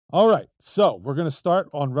 All right. So we're going to start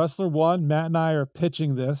on Wrestler 1. Matt and I are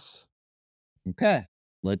pitching this. Okay.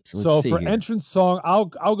 Let's so see for here. entrance song,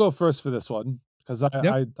 I'll go first for this one because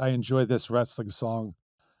I enjoy this wrestling song.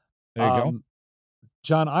 There you go.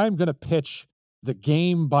 John, I'm going to pitch The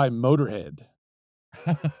Game by Motorhead.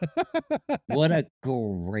 What a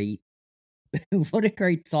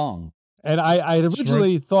great song. And I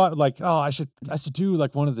originally thought like, oh, I should do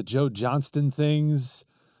like one of the Joe Johnston things,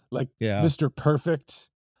 like Mr. Perfect.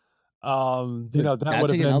 You know, that would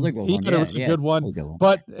have been another good one. A good one.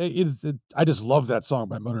 But I just love that song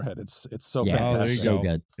by Motorhead. It's so fantastic. It's so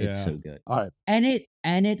good. It's so good. All right. And it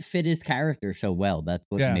fit his character so well. That's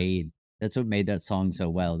what made that song so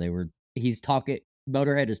well.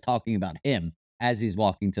 Motorhead is talking about him as he's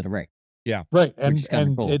walking to the ring. Yeah. Right.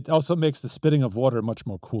 And cool. It also makes the spitting of water much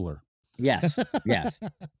more cooler. Yes. Yes.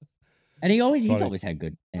 And he's always had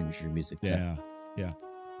good energy music too. Yeah. Yeah.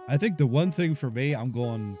 I think the one thing for me, I'm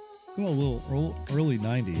going a little early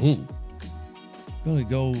 90s. Ooh. I'm going to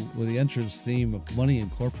go with the entrance theme of Money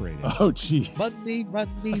Incorporated. Oh, jeez. Money. With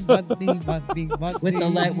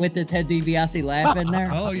the Ted DiBiase laugh in there.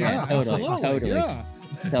 Oh, yeah. Totally. Yeah.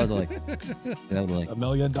 Totally. $1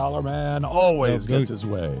 Million Man always gets his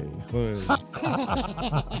way.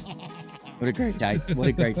 What a great tag team.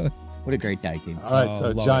 All right,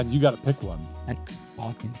 so John, you got to pick one. I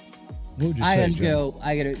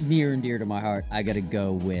gotta near and dear to my heart. I gotta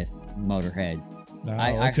go with Motorhead.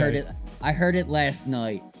 I heard it last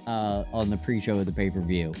night on the pre-show of the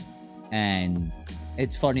pay-per-view, and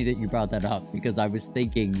it's funny that you brought that up because I was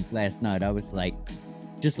thinking last night. I was like,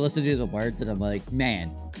 just listening to the words, and I'm like, man,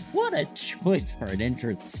 what a choice for an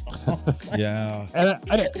entrance song. Yeah,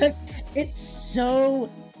 it's so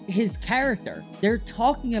his character. They're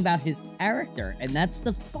talking about his character, and that's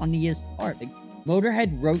the funniest part. Like,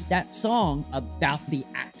 Motorhead wrote that song about the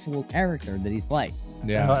actual character that he's playing.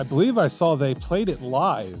 Yeah, I believe I saw they played it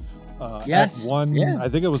live. At one, I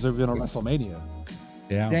think it was even on WrestleMania.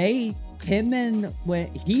 Yeah,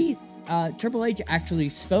 Triple H actually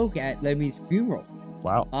spoke at Lemmy's funeral.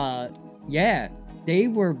 Wow. Yeah, they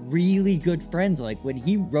were really good friends. Like when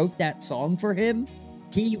he wrote that song for him,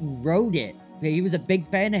 he wrote it. He was a big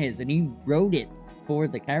fan of his, and he wrote it for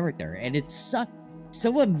the character, and it's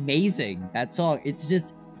so amazing, that song. It's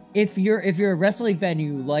just, if you're a wrestling fan and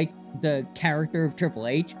you like the character of Triple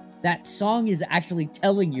H, that song is actually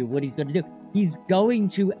telling you what he's going to do. He's going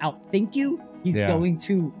to outthink you. He's going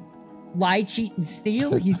to lie, cheat, and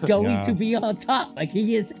steal. He's going to be on top. Like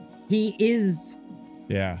he is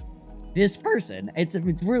this person. It's a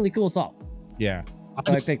really cool song. Yeah.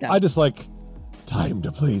 So I picked that. I just like time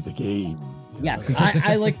to play the game. Yes,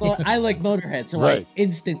 I like Motorhead, so I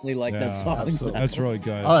instantly like that song. So. That's really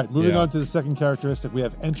good. All right, moving on to the second characteristic. We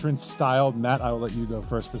have entrance style. Matt, I will let you go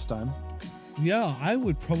first this time. Yeah, I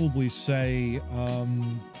would probably say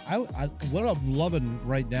what I'm loving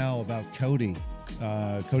right now about Cody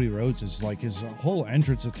Rhodes is like his whole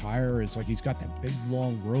entrance attire. It's like he's got that big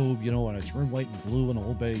long robe, you know, and it's red, white, and blue, and a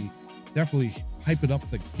whole bay. Definitely hyping up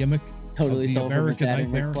the gimmick. Totally stole from his dad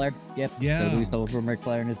Nightmare. and Ric Flair. Yep. Yeah. Totally stole from Ric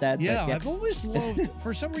Flair and his dad. Yeah, I've always loved,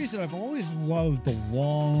 for some reason, I've always loved the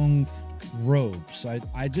long robes.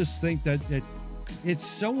 I just think that it's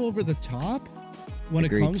so over the top when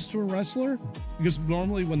Agreed. it comes to a wrestler, because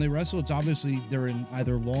normally when they wrestle, it's obviously they're in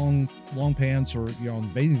either long pants or, you know,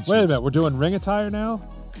 bathing suits. Wait a minute, we're doing ring attire now?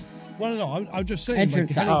 Well, no, I'm just saying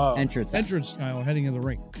entrance style heading in the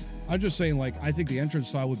ring. I'm just saying, like, I think the entrance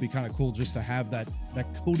style would be kind of cool just to have that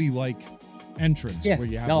Cody-like entrance where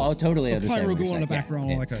you have totally the pyro going in the background,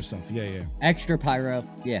 all that kind of stuff. Yeah. Extra pyro.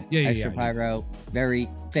 Extra pyro. Very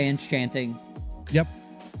fans chanting. Yep.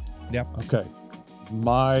 Okay.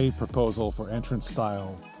 My proposal for entrance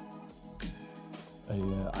style.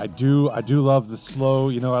 I do love the slow,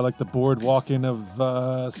 you know, I like the board walking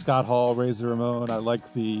of Scott Hall, Razor Ramon. I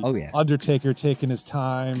like the Undertaker taking his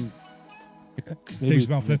time. Takes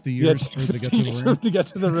about 50 years to get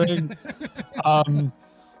to the ring.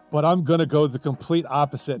 But I'm going to go the complete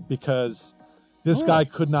opposite because this guy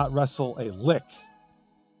could not wrestle a lick.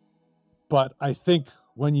 But I think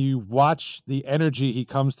when you watch the energy he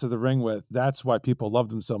comes to the ring with, that's why people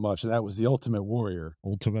loved him so much. And that was the Ultimate Warrior.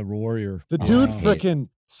 The dude freaking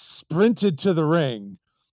sprinted to the ring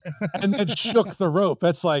and then shook the rope.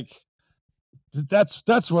 That's like,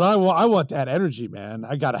 that's what I want. I want that energy, man.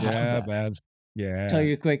 I got to have that. Man. Yeah. Tell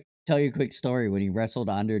you a tell you a quick story. When he wrestled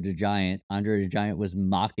Andre the Giant was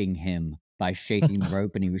mocking him by shaking the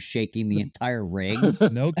rope, and he was shaking the entire ring.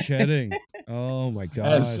 No kidding. Oh my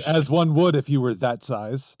gosh. As one would if you were that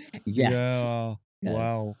size. Yes. Yeah. Yes.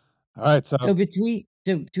 Wow. All right, so between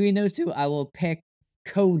those two, I will pick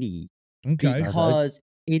Cody Okay. because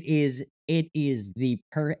it is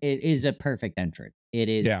a perfect entrance. It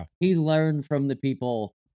is. Yeah. He learned from the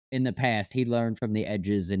people in the past. He learned from the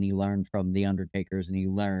Edges, and he learned from the Undertakers, and he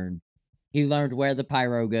learned where the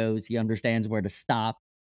pyro goes. He understands where to stop.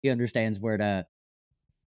 He understands where to.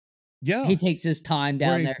 Yeah. He takes his time down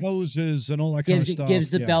Where he there. poses and all that kind of stuff. Gives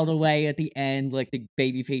the belt away at the end, like the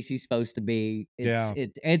baby face he's supposed to be.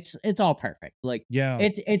 It's all perfect. Like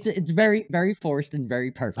it's very, very forced and very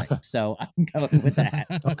perfect. So I'm going with that.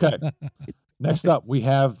 Okay. Next up, we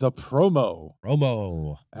have the promo.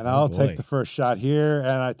 And I'll take the first shot here, and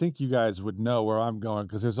I think you guys would know where I'm going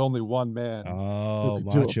because there's only one man who could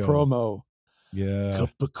do a promo. Yeah.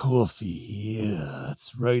 Cup of coffee. Yeah,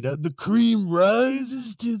 that's right. The cream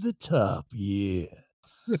rises to the top. Yeah.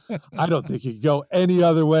 I don't think you could go any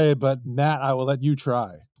other way, but Matt, I will let you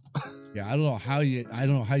try. Yeah, I don't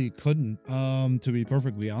know how you couldn't. To be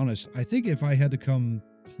perfectly honest, I think if I had to come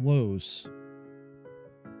close,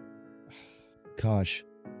 gosh,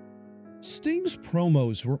 Sting's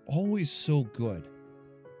promos were always so good.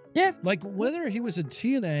 Yeah. Like whether he was in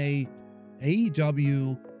TNA,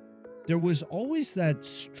 AEW, there was always that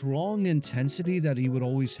strong intensity that he would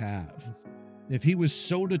always have. If he was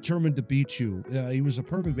so determined to beat you, he was a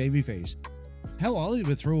perfect babyface. Hell, I'll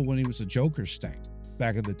even throw when he was a Joker Sting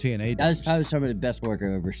back in the TNA days. That was probably some of the best work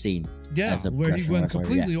I've ever seen. Yeah, where he went wrestler,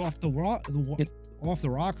 completely off the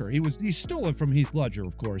rocker. He stole it from Heath Ledger,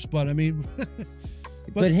 of course, but I mean,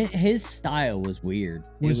 but his style was weird.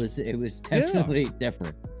 It was definitely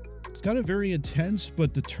different. It's kind of very intense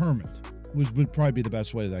but determined. Would probably be the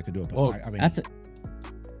best way that I could do it. But well, I mean, that's a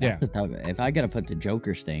tough. If I gotta put the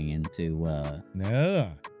Joker Sting into,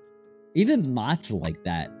 even Macho like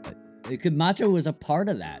that. Macho was a part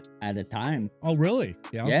of that at a time. Oh, really?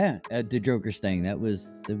 Yeah. Yeah, the Joker Sting. That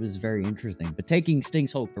was very interesting. But taking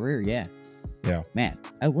Sting's whole career, yeah. Man,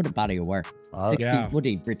 what a body of work. 60, Would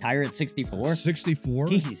he retire at 64? 64.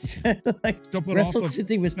 Jeez. Like, wrestled since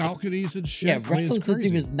he was balconies and shit. Yeah, wrestled since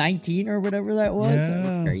he was 19 or whatever that was. Yeah. That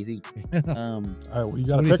was crazy. All right, well, you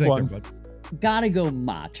gotta pick one. Gotta go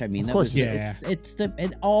Mach. I mean, of course, it's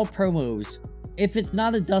all promos. If it's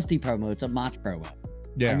not a Dusty promo, it's a Mach promo.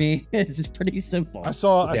 Yeah. I mean, it's pretty simple. I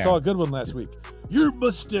saw a good one last week. Your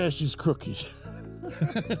mustache is crooked.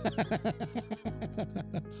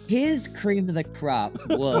 His cream of the crop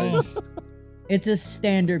was it's a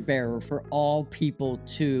standard bearer for all people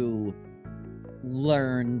to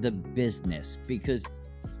learn the business because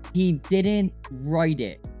he didn't write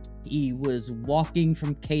it. He was walking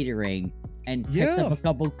from catering and picked up a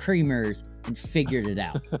couple creamers and figured it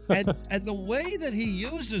out. and the way that he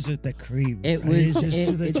uses it, the cream, it was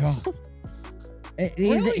to the top.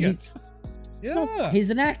 He's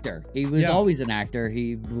an actor. He was always an actor.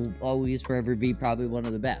 He will always forever be probably one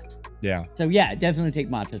of the best. Yeah. So yeah, definitely take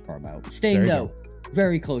Macho's promo. Sting though,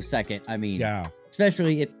 very close second. I mean,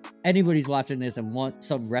 especially if anybody's watching this and wants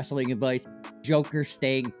some wrestling advice, Joker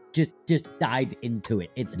Sting, just dive into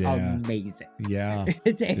it. It's amazing. Yeah.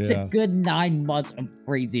 It's a good 9 months of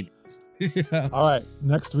craziness. Yeah. All right,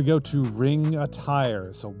 next we go to ring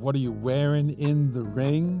attire. So what are you wearing in the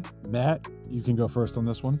ring? Matt, you can go first on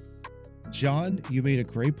this one. John, you made a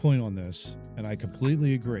great point on this, and I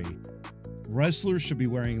completely agree. Wrestlers should be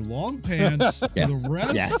wearing long pants for the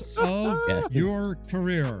rest of your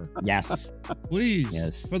career. Yes. Please.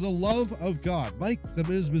 Yes. For the love of God. Mike the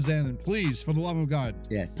Miz Mizanin, please, for the love of God.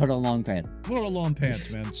 Yeah, put on long pants. Put on long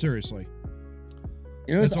pants, man. Seriously.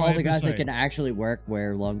 You know, all the guys that can actually work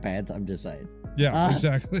wear long pants. I'm just saying. Yeah,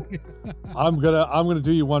 exactly. I'm gonna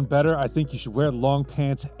do you one better. I think you should wear long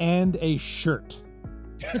pants and a shirt.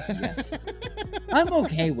 Yes. I'm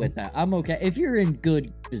okay with that. I'm okay. If you're in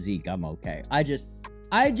good physique, I'm okay. I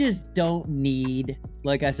just don't need,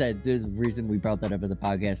 like I said, the reason we brought that up in the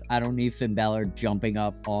podcast, I don't need Finn Balor jumping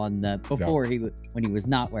up on the, when he was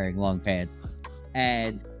not wearing long pants,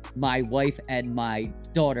 and my wife and my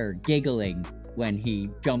daughter giggling when he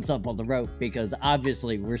jumps up on the rope, because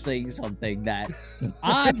obviously we're seeing something that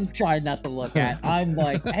I'm trying not to look at. I'm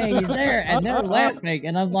like, hey, he's there, and they're laughing,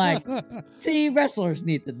 and I'm like, see, wrestlers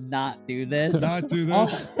need to not do this. Not do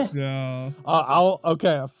this. Yeah.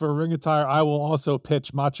 For ring attire, I will also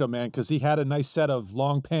pitch Macho Man because he had a nice set of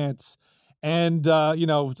long pants and a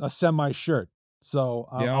semi shirt. So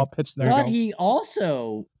I'll pitch that. But he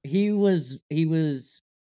was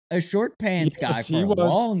a short pants guy Yes, for he a was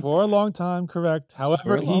long. for a long time, correct.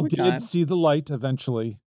 However, a he long did time. see the light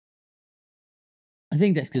eventually. I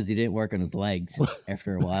think that's because he didn't work on his legs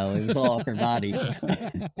after a while. It was all upper body.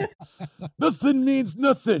 Nothing means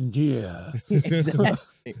nothing, yeah. Exactly.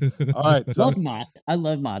 All right, so Love Mach. I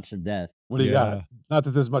love Mach to death. what do you got? Not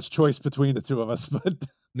that there's much choice between the two of us, but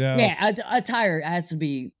Yeah, attire has to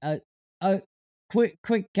be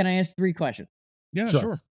quick. Can I ask 3 questions? Yeah, Sure.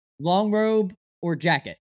 sure. Long robe or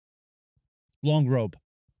jacket? Long robe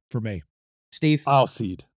for me. Steve? I'll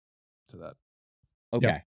cede to that.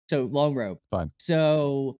 Okay. So long robe. Fine.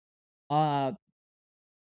 So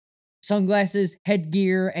sunglasses,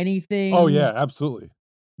 headgear, anything. Oh yeah, absolutely.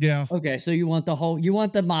 Yeah. Okay, so you want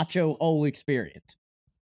the macho whole experience.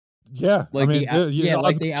 Yeah, Like I mean,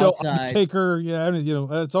 like the outside. Undertaker. Yeah, I mean,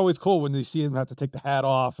 it's always cool when you see him have to take the hat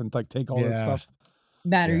off and like take all that stuff.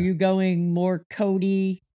 Matt, are you going more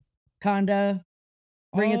Cody kinda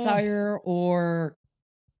ring attire, or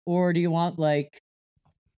do you want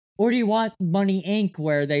Money Inc.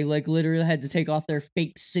 where they like literally had to take off their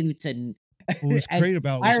fake suits and what was great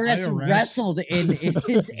about IRS wrestled in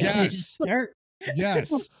his shirt?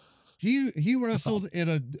 Yes. He wrestled in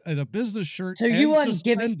a business shirt. So you want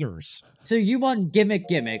suspenders. So you want gimmick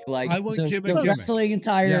like I want the gimmick. wrestling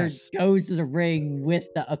attire goes to the ring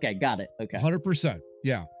with the okay, got it. Okay. 100%.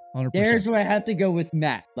 Yeah. 100%. There's where I have to go with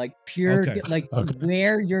Matt. Like pure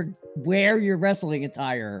wear your wrestling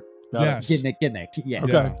attire. Gimmick. Yeah.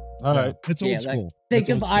 Okay. All right. It's old school. Think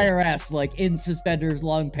of IRS like in suspenders,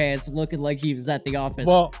 long pants, looking like he was at the office.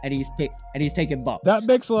 Well, and he's taking bumps. That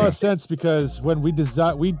makes a lot of sense because when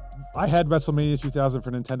I had WrestleMania 2000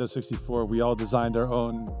 for Nintendo 64. We all designed our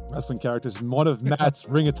own wrestling characters. And one of Matt's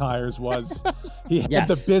ring attires was he had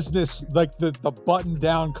the business, like the button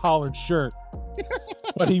down collared shirt,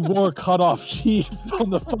 but he wore cutoff jeans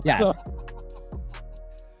on the front. Yes.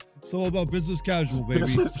 It's all about business casual, baby.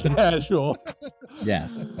 Business casual.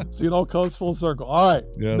 Yes. So it all comes full circle. All right.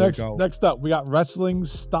 Yeah, next up, we got wrestling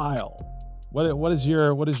style. What is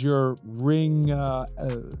your ring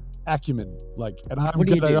acumen like? And I'm what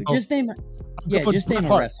do you do? just name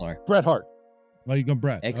a wrestler. Bret Hart. Well, you go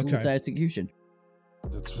Bret. Excellent execution.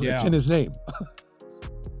 It's in his name.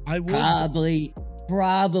 I would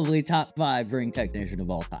probably top 5 ring technician of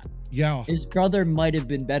all time. Yeah. His brother might have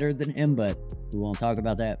been better than him, but we won't talk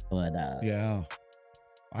about that. But yeah.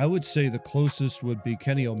 I would say the closest would be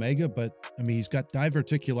Kenny Omega, but I mean he's got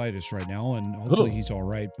diverticulitis right now, and hopefully he's all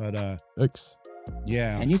right. But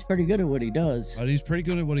yeah, and he's pretty good at what he does.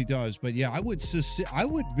 But yeah, I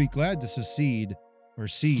would be glad to secede or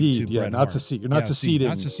cede to Bret Hart. secede. You're not seceding.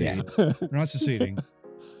 Not seceding. You're not seceding.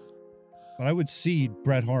 But I would cede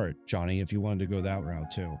Bret Hart, Johnny, if you wanted to go that route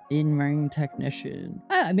too. In-ring technician.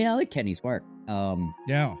 I mean, I like Kenny's work.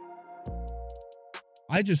 Yeah.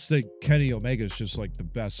 I just think Kenny Omega is just like the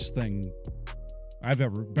best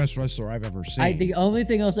wrestler I've ever seen. The only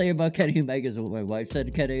thing I'll say about Kenny Omega is what my wife said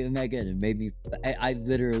to Kenny Omega, and it made me. I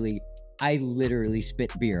literally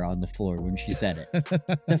spit beer on the floor when she said it.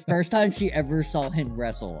 The first time she ever saw him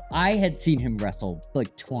wrestle, I had seen him wrestle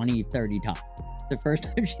like 20, 30 times. The first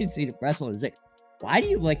time she'd seen him wrestle, I was like, why do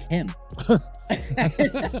you like him?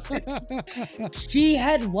 She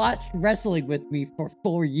had watched wrestling with me for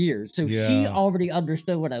 4 years, so she already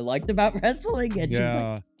understood what I liked about wrestling, and she was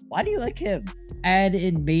like, why do you like him? And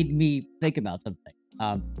it made me think about something.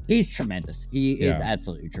 He's tremendous. He is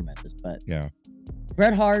absolutely tremendous. But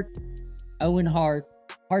Bret Hart, Owen Hart,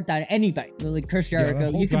 anybody, like Chris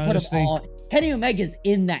Jericho, you can put them all. Kenny Omega's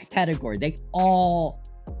in that category. They all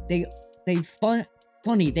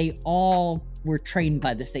were trained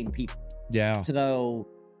by the same people. Yeah. So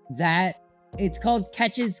that it's called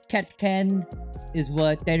catch can is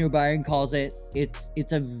what Daniel Bryan calls it.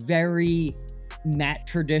 It's a very Matt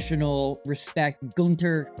traditional respect.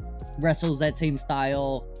 Gunther wrestles that same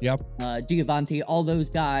style. Yep. Giovanni, all those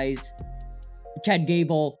guys. Chad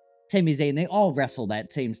Gable, Sami Zayn, they all wrestle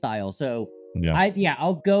that same style. So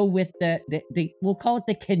I'll go with the we'll call it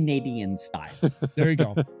the Canadian style. There you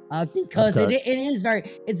go. Because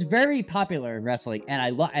it's very popular in wrestling, and I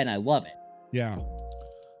love it. Yeah.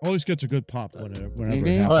 Always gets a good pop whenever it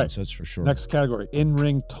happens. All right. That's for sure. Next category,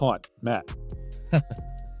 in-ring taunt. Matt.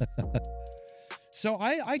 So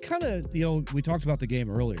I kind of, we talked about the game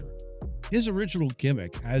earlier. His original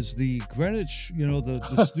gimmick as the Greenwich,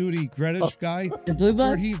 the snooty Greenwich guy, the blue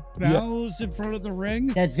where he bows in front of the ring.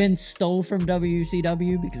 That Vince stole from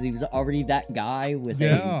WCW because he was already that guy with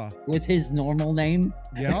his normal name.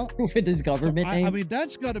 Yeah. With his government name. I mean,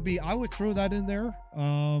 that's got to be, I would throw that in there.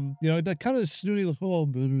 That kind of snooty,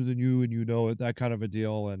 better than you and you know it, that kind of a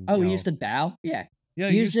deal. And he used to bow? Yeah. Yeah,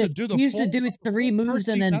 He he used to do the he used to full do 3 moves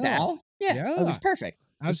and curtsy then bow. Yeah, it was Yeah, perfect.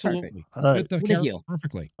 It was perfect. absolutely. All right. Fit the What a character heel.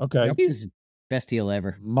 perfectly. Okay. Yep. He was best heel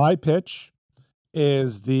ever. My pitch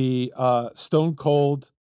is the Stone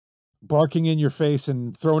Cold barking in your face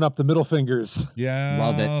and throwing up the middle fingers Yeah.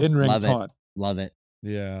 Love it. in ring Love it. taunt. Love it.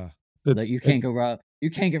 Yeah. Like, you can't go wrong. You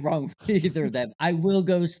can't get wrong with either of them. I will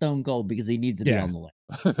go Stone Cold because he needs to be Yeah. on the list.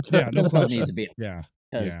 Yeah, no Stone Cold question. needs to be on. Yeah.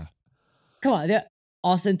 'Cause, Yeah. come on,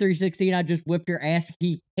 Austin 316, I just whipped your ass.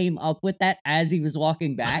 He came up with that as he was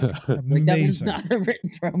walking back. Like, that was Amazing. not a written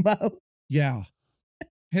promo. Yeah.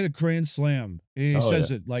 Hit a grand slam. He Oh, says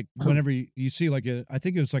yeah. it like whenever you see like I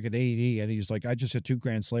think it was like an A&E, and he's like, I just hit 2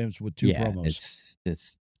 grand slams with 2 promos.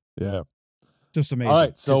 It's Yeah. Just amazing. All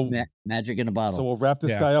right. just So magic in a bottle. so we'll wrap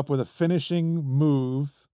this Yeah. guy up with a finishing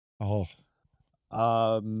move. Oh,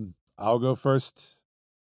 I'll go first.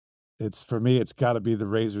 For me, it's got to be the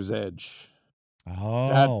Razor's Edge.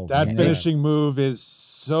 oh, That man. finishing move is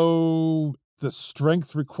so the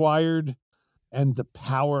strength required and the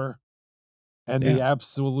power and the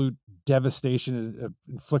absolute devastation it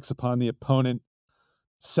inflicts upon the opponent.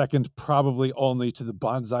 Second, probably only to the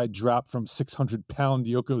bonsai drop from 600-pound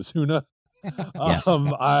Yokozuna. Yes.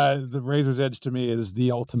 The Razor's Edge to me is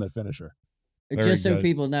the ultimate finisher. Very Just so good.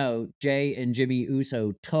 people know, Jay and Jimmy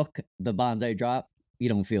Uso took the bonsai drop. You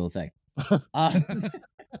don't feel a thing.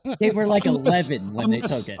 They were like 11 when they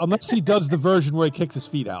took it. Unless he does the version where he kicks his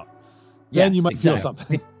feet out. Then Yes, you might feel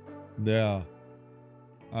exactly. something.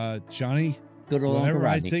 Yeah. Johnny, Good old Uncle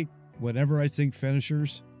Rodney. whenever I think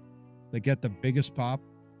finishers that get the biggest pop,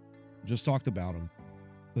 just talked about him.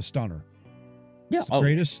 The stunner. Yeah. It's the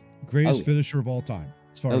greatest yeah. finisher of all time,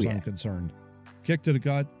 as far as I'm concerned. Kick to the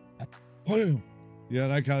gut. Boom. Yeah,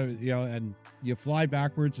 that kind of, and you fly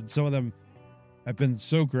backwards, and some of them have been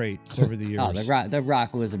so great over the years. Oh, the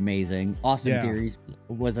Rock was amazing. Austin Theory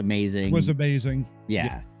was amazing.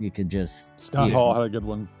 Yeah. You could just Scott Hall had a good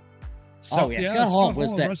one. Scott Hall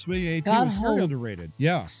was that. WrestleMania 18 Scott was Hall very underrated.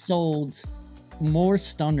 Yeah. sold more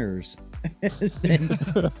stunners than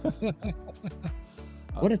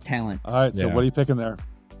what a talent. All right, so what are you picking there?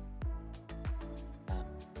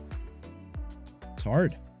 It's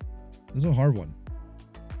hard. This is a hard one.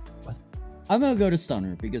 I'm gonna go to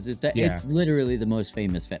Stunner because it's literally the most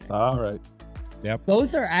famous finish. All right. Yep.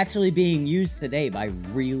 Both are actually being used today by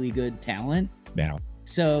really good talent. Now,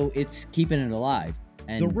 So it's keeping it alive.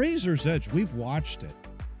 And the Razor's Edge, we've watched it.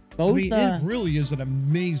 both it really is an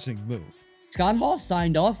amazing move. Scott Hall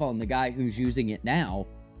signed off on the guy who's using it now.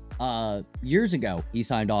 Years ago, he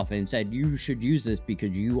signed off and said, you should use this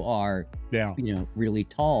because you are, really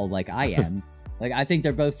tall like I am. Like, I think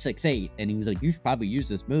they're both 6'8", and he was like, you should probably use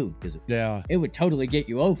this move because it would totally get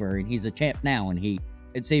you over. And he's a champ now, and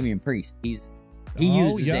it's Damian Priest. He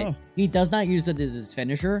uses it. He does not use it as his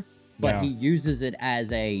finisher, but he uses it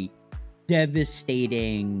as a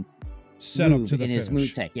devastating setup to the in his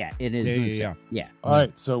moveset. Yeah, in his moveset. Yeah. All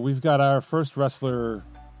right, so we've got our first wrestler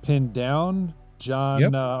pinned down.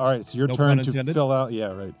 John, all right, it's your turn to fill out. Yeah,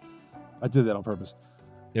 right. I did that on purpose.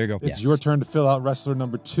 There you go. It's your turn to fill out wrestler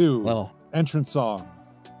number 2. Well, entrance song.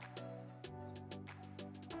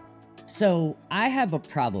 So I have a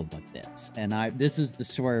problem with this, and this is the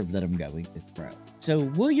swerve that I'm going to throw. So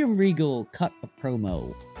William Regal cut a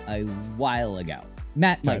promo a while ago.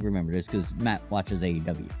 Matt might remember this because Matt watches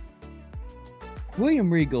AEW.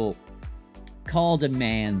 William Regal called a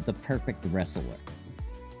man the perfect wrestler.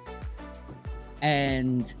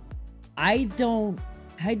 And I don't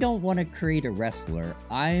want to create a wrestler.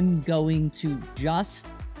 I'm going to just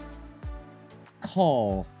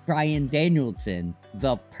call Bryan Danielson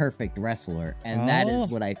the perfect wrestler, and that is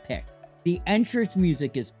what I picked. The entrance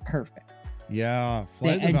music is perfect. Yeah,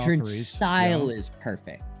 the entrance style is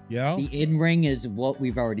perfect. Yeah, the in-ring is what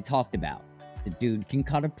we've already talked about. The dude can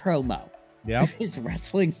cut a promo. Yeah, his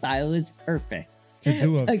wrestling style is perfect. Can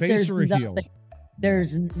do a face or a heel.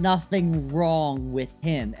 There's nothing wrong with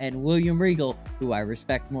him. And William Regal, who I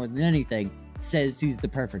respect more than anything, says he's the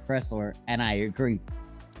perfect wrestler, and I agree.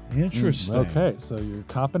 Interesting. Okay, so you're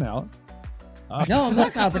copping out. No, I'm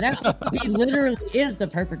not copping out. He literally is the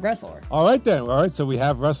perfect wrestler. All right, then. All right, so we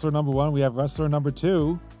have wrestler number 1. We have wrestler number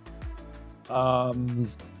 2.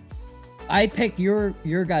 I pick your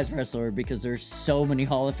guys' wrestler because there's so many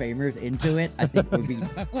Hall of Famers into it. I think it would be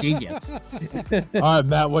genius. All right,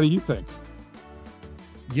 Matt, what do you think?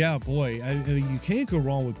 Yeah, boy, you can't go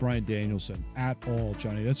wrong with Bryan Danielson at all,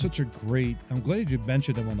 Johnny. That's such a great. I'm glad you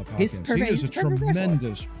mentioned him on the podcast. He is a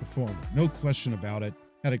tremendous performer, no question about it.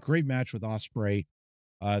 Had a great match with Ospreay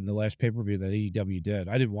in the last pay-per-view that AEW did.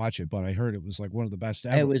 I didn't watch it, but I heard it was like one of the best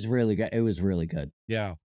ever. It was really good. It was really good.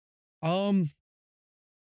 Yeah.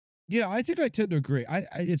 Yeah, I think I tend to agree.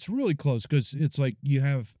 It's really close because it's like you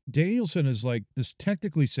have Danielson is like this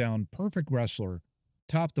technically sound, perfect wrestler,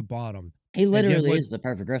 top to bottom. He And yet literally what- is the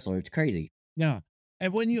perfect wrestler. It's crazy. Yeah.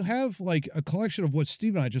 And when you have like a collection of what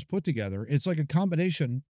Steve and I just put together, it's like a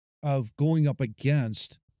combination of going up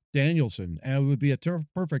against Danielson, and it would be a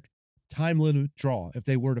perfect time limit draw if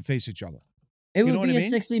they were to face each other. It You know would what I be a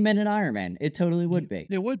mean? 60-minute Iron Man. It totally would be.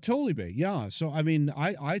 It would totally be. Yeah. So I mean,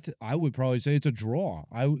 I would probably say it's a draw.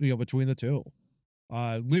 Between the two.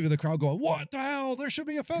 Leaving the crowd going, "What the hell? There should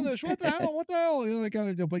be a finish. What the hell? What the hell?" You know, they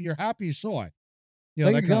gotta do, but you're happy you saw it. You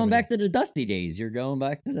know, But that you're kind of going a back to the Dusty days. You're going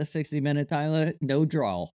back to the 60-minute time limit, no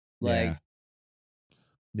draw. Like,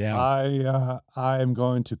 Yeah. I'm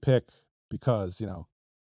going to pick because, you know,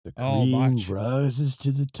 the Oh, cream Mach. rises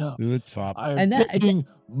to the top. To the top. I'm And that- picking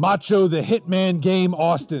Macho the Hitman Game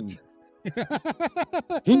Austin.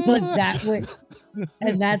 but that would,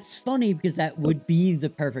 and that's funny because that would be the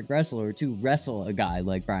perfect wrestler to wrestle a guy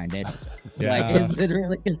like Bryan Danielson. Yeah. Like, it's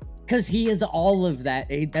literally, because he is all of that.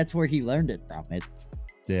 That's where he learned it from.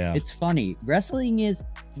 Yeah. It's funny. Wrestling is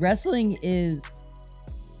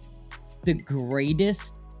the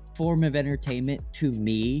greatest form of entertainment to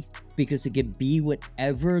me because it can be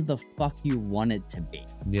whatever the fuck you want it to be.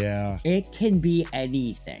 Yeah. It can be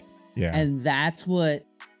anything. Yeah. And that's what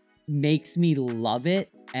makes me love it.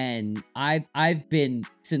 And I've been,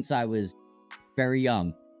 since I was very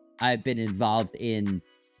young, I've been involved in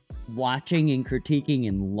watching and critiquing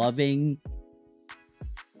and loving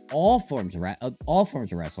all forms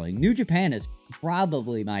of wrestling. New Japan is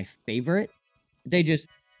probably my favorite. They just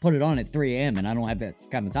put it on at 3 a.m. and I don't have that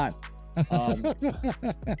kind of time.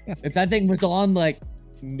 If that thing was on like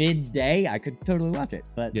midday, I could totally watch it.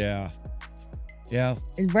 But Yeah. Yeah.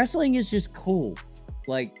 and wrestling is just cool.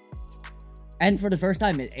 Like, and for the first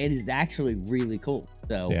time, it is actually really cool.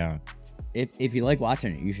 So Yeah. if you like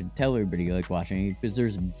watching it, you should tell everybody you like watching it because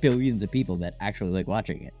there's billions of people that actually like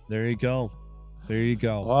watching it. There you go. There you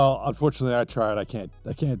go. Well, unfortunately, I tried. I can't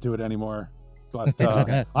do it anymore. But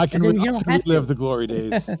I can And then you don't have relive to. the glory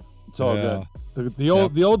days. It's all Yeah. good. The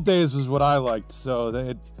old days was what I liked. So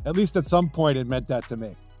at least at some point it meant that to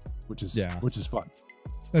me, which is fun.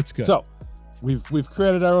 That's good. So we've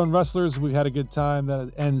created our own wrestlers. We've had a good time.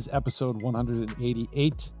 That ends episode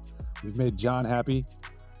 188. We've made John happy.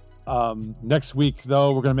 Next week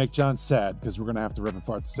though, we're gonna make John sad because we're gonna have to rip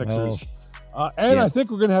apart the Sixers. I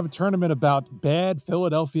think we're gonna have a tournament about bad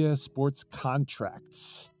Philadelphia sports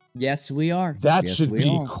contracts. Yes, we are. That Yes, should we be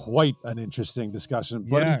are. quite an interesting discussion.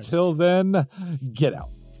 But Yes. until then, get out.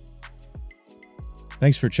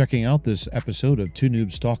 Thanks for checking out this episode of Two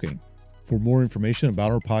Noobs Talking. For more information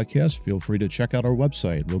about our podcast, feel free to check out our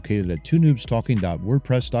website located at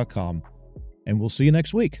twonoobstalking.wordpress.com, and we'll see you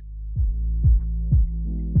next week.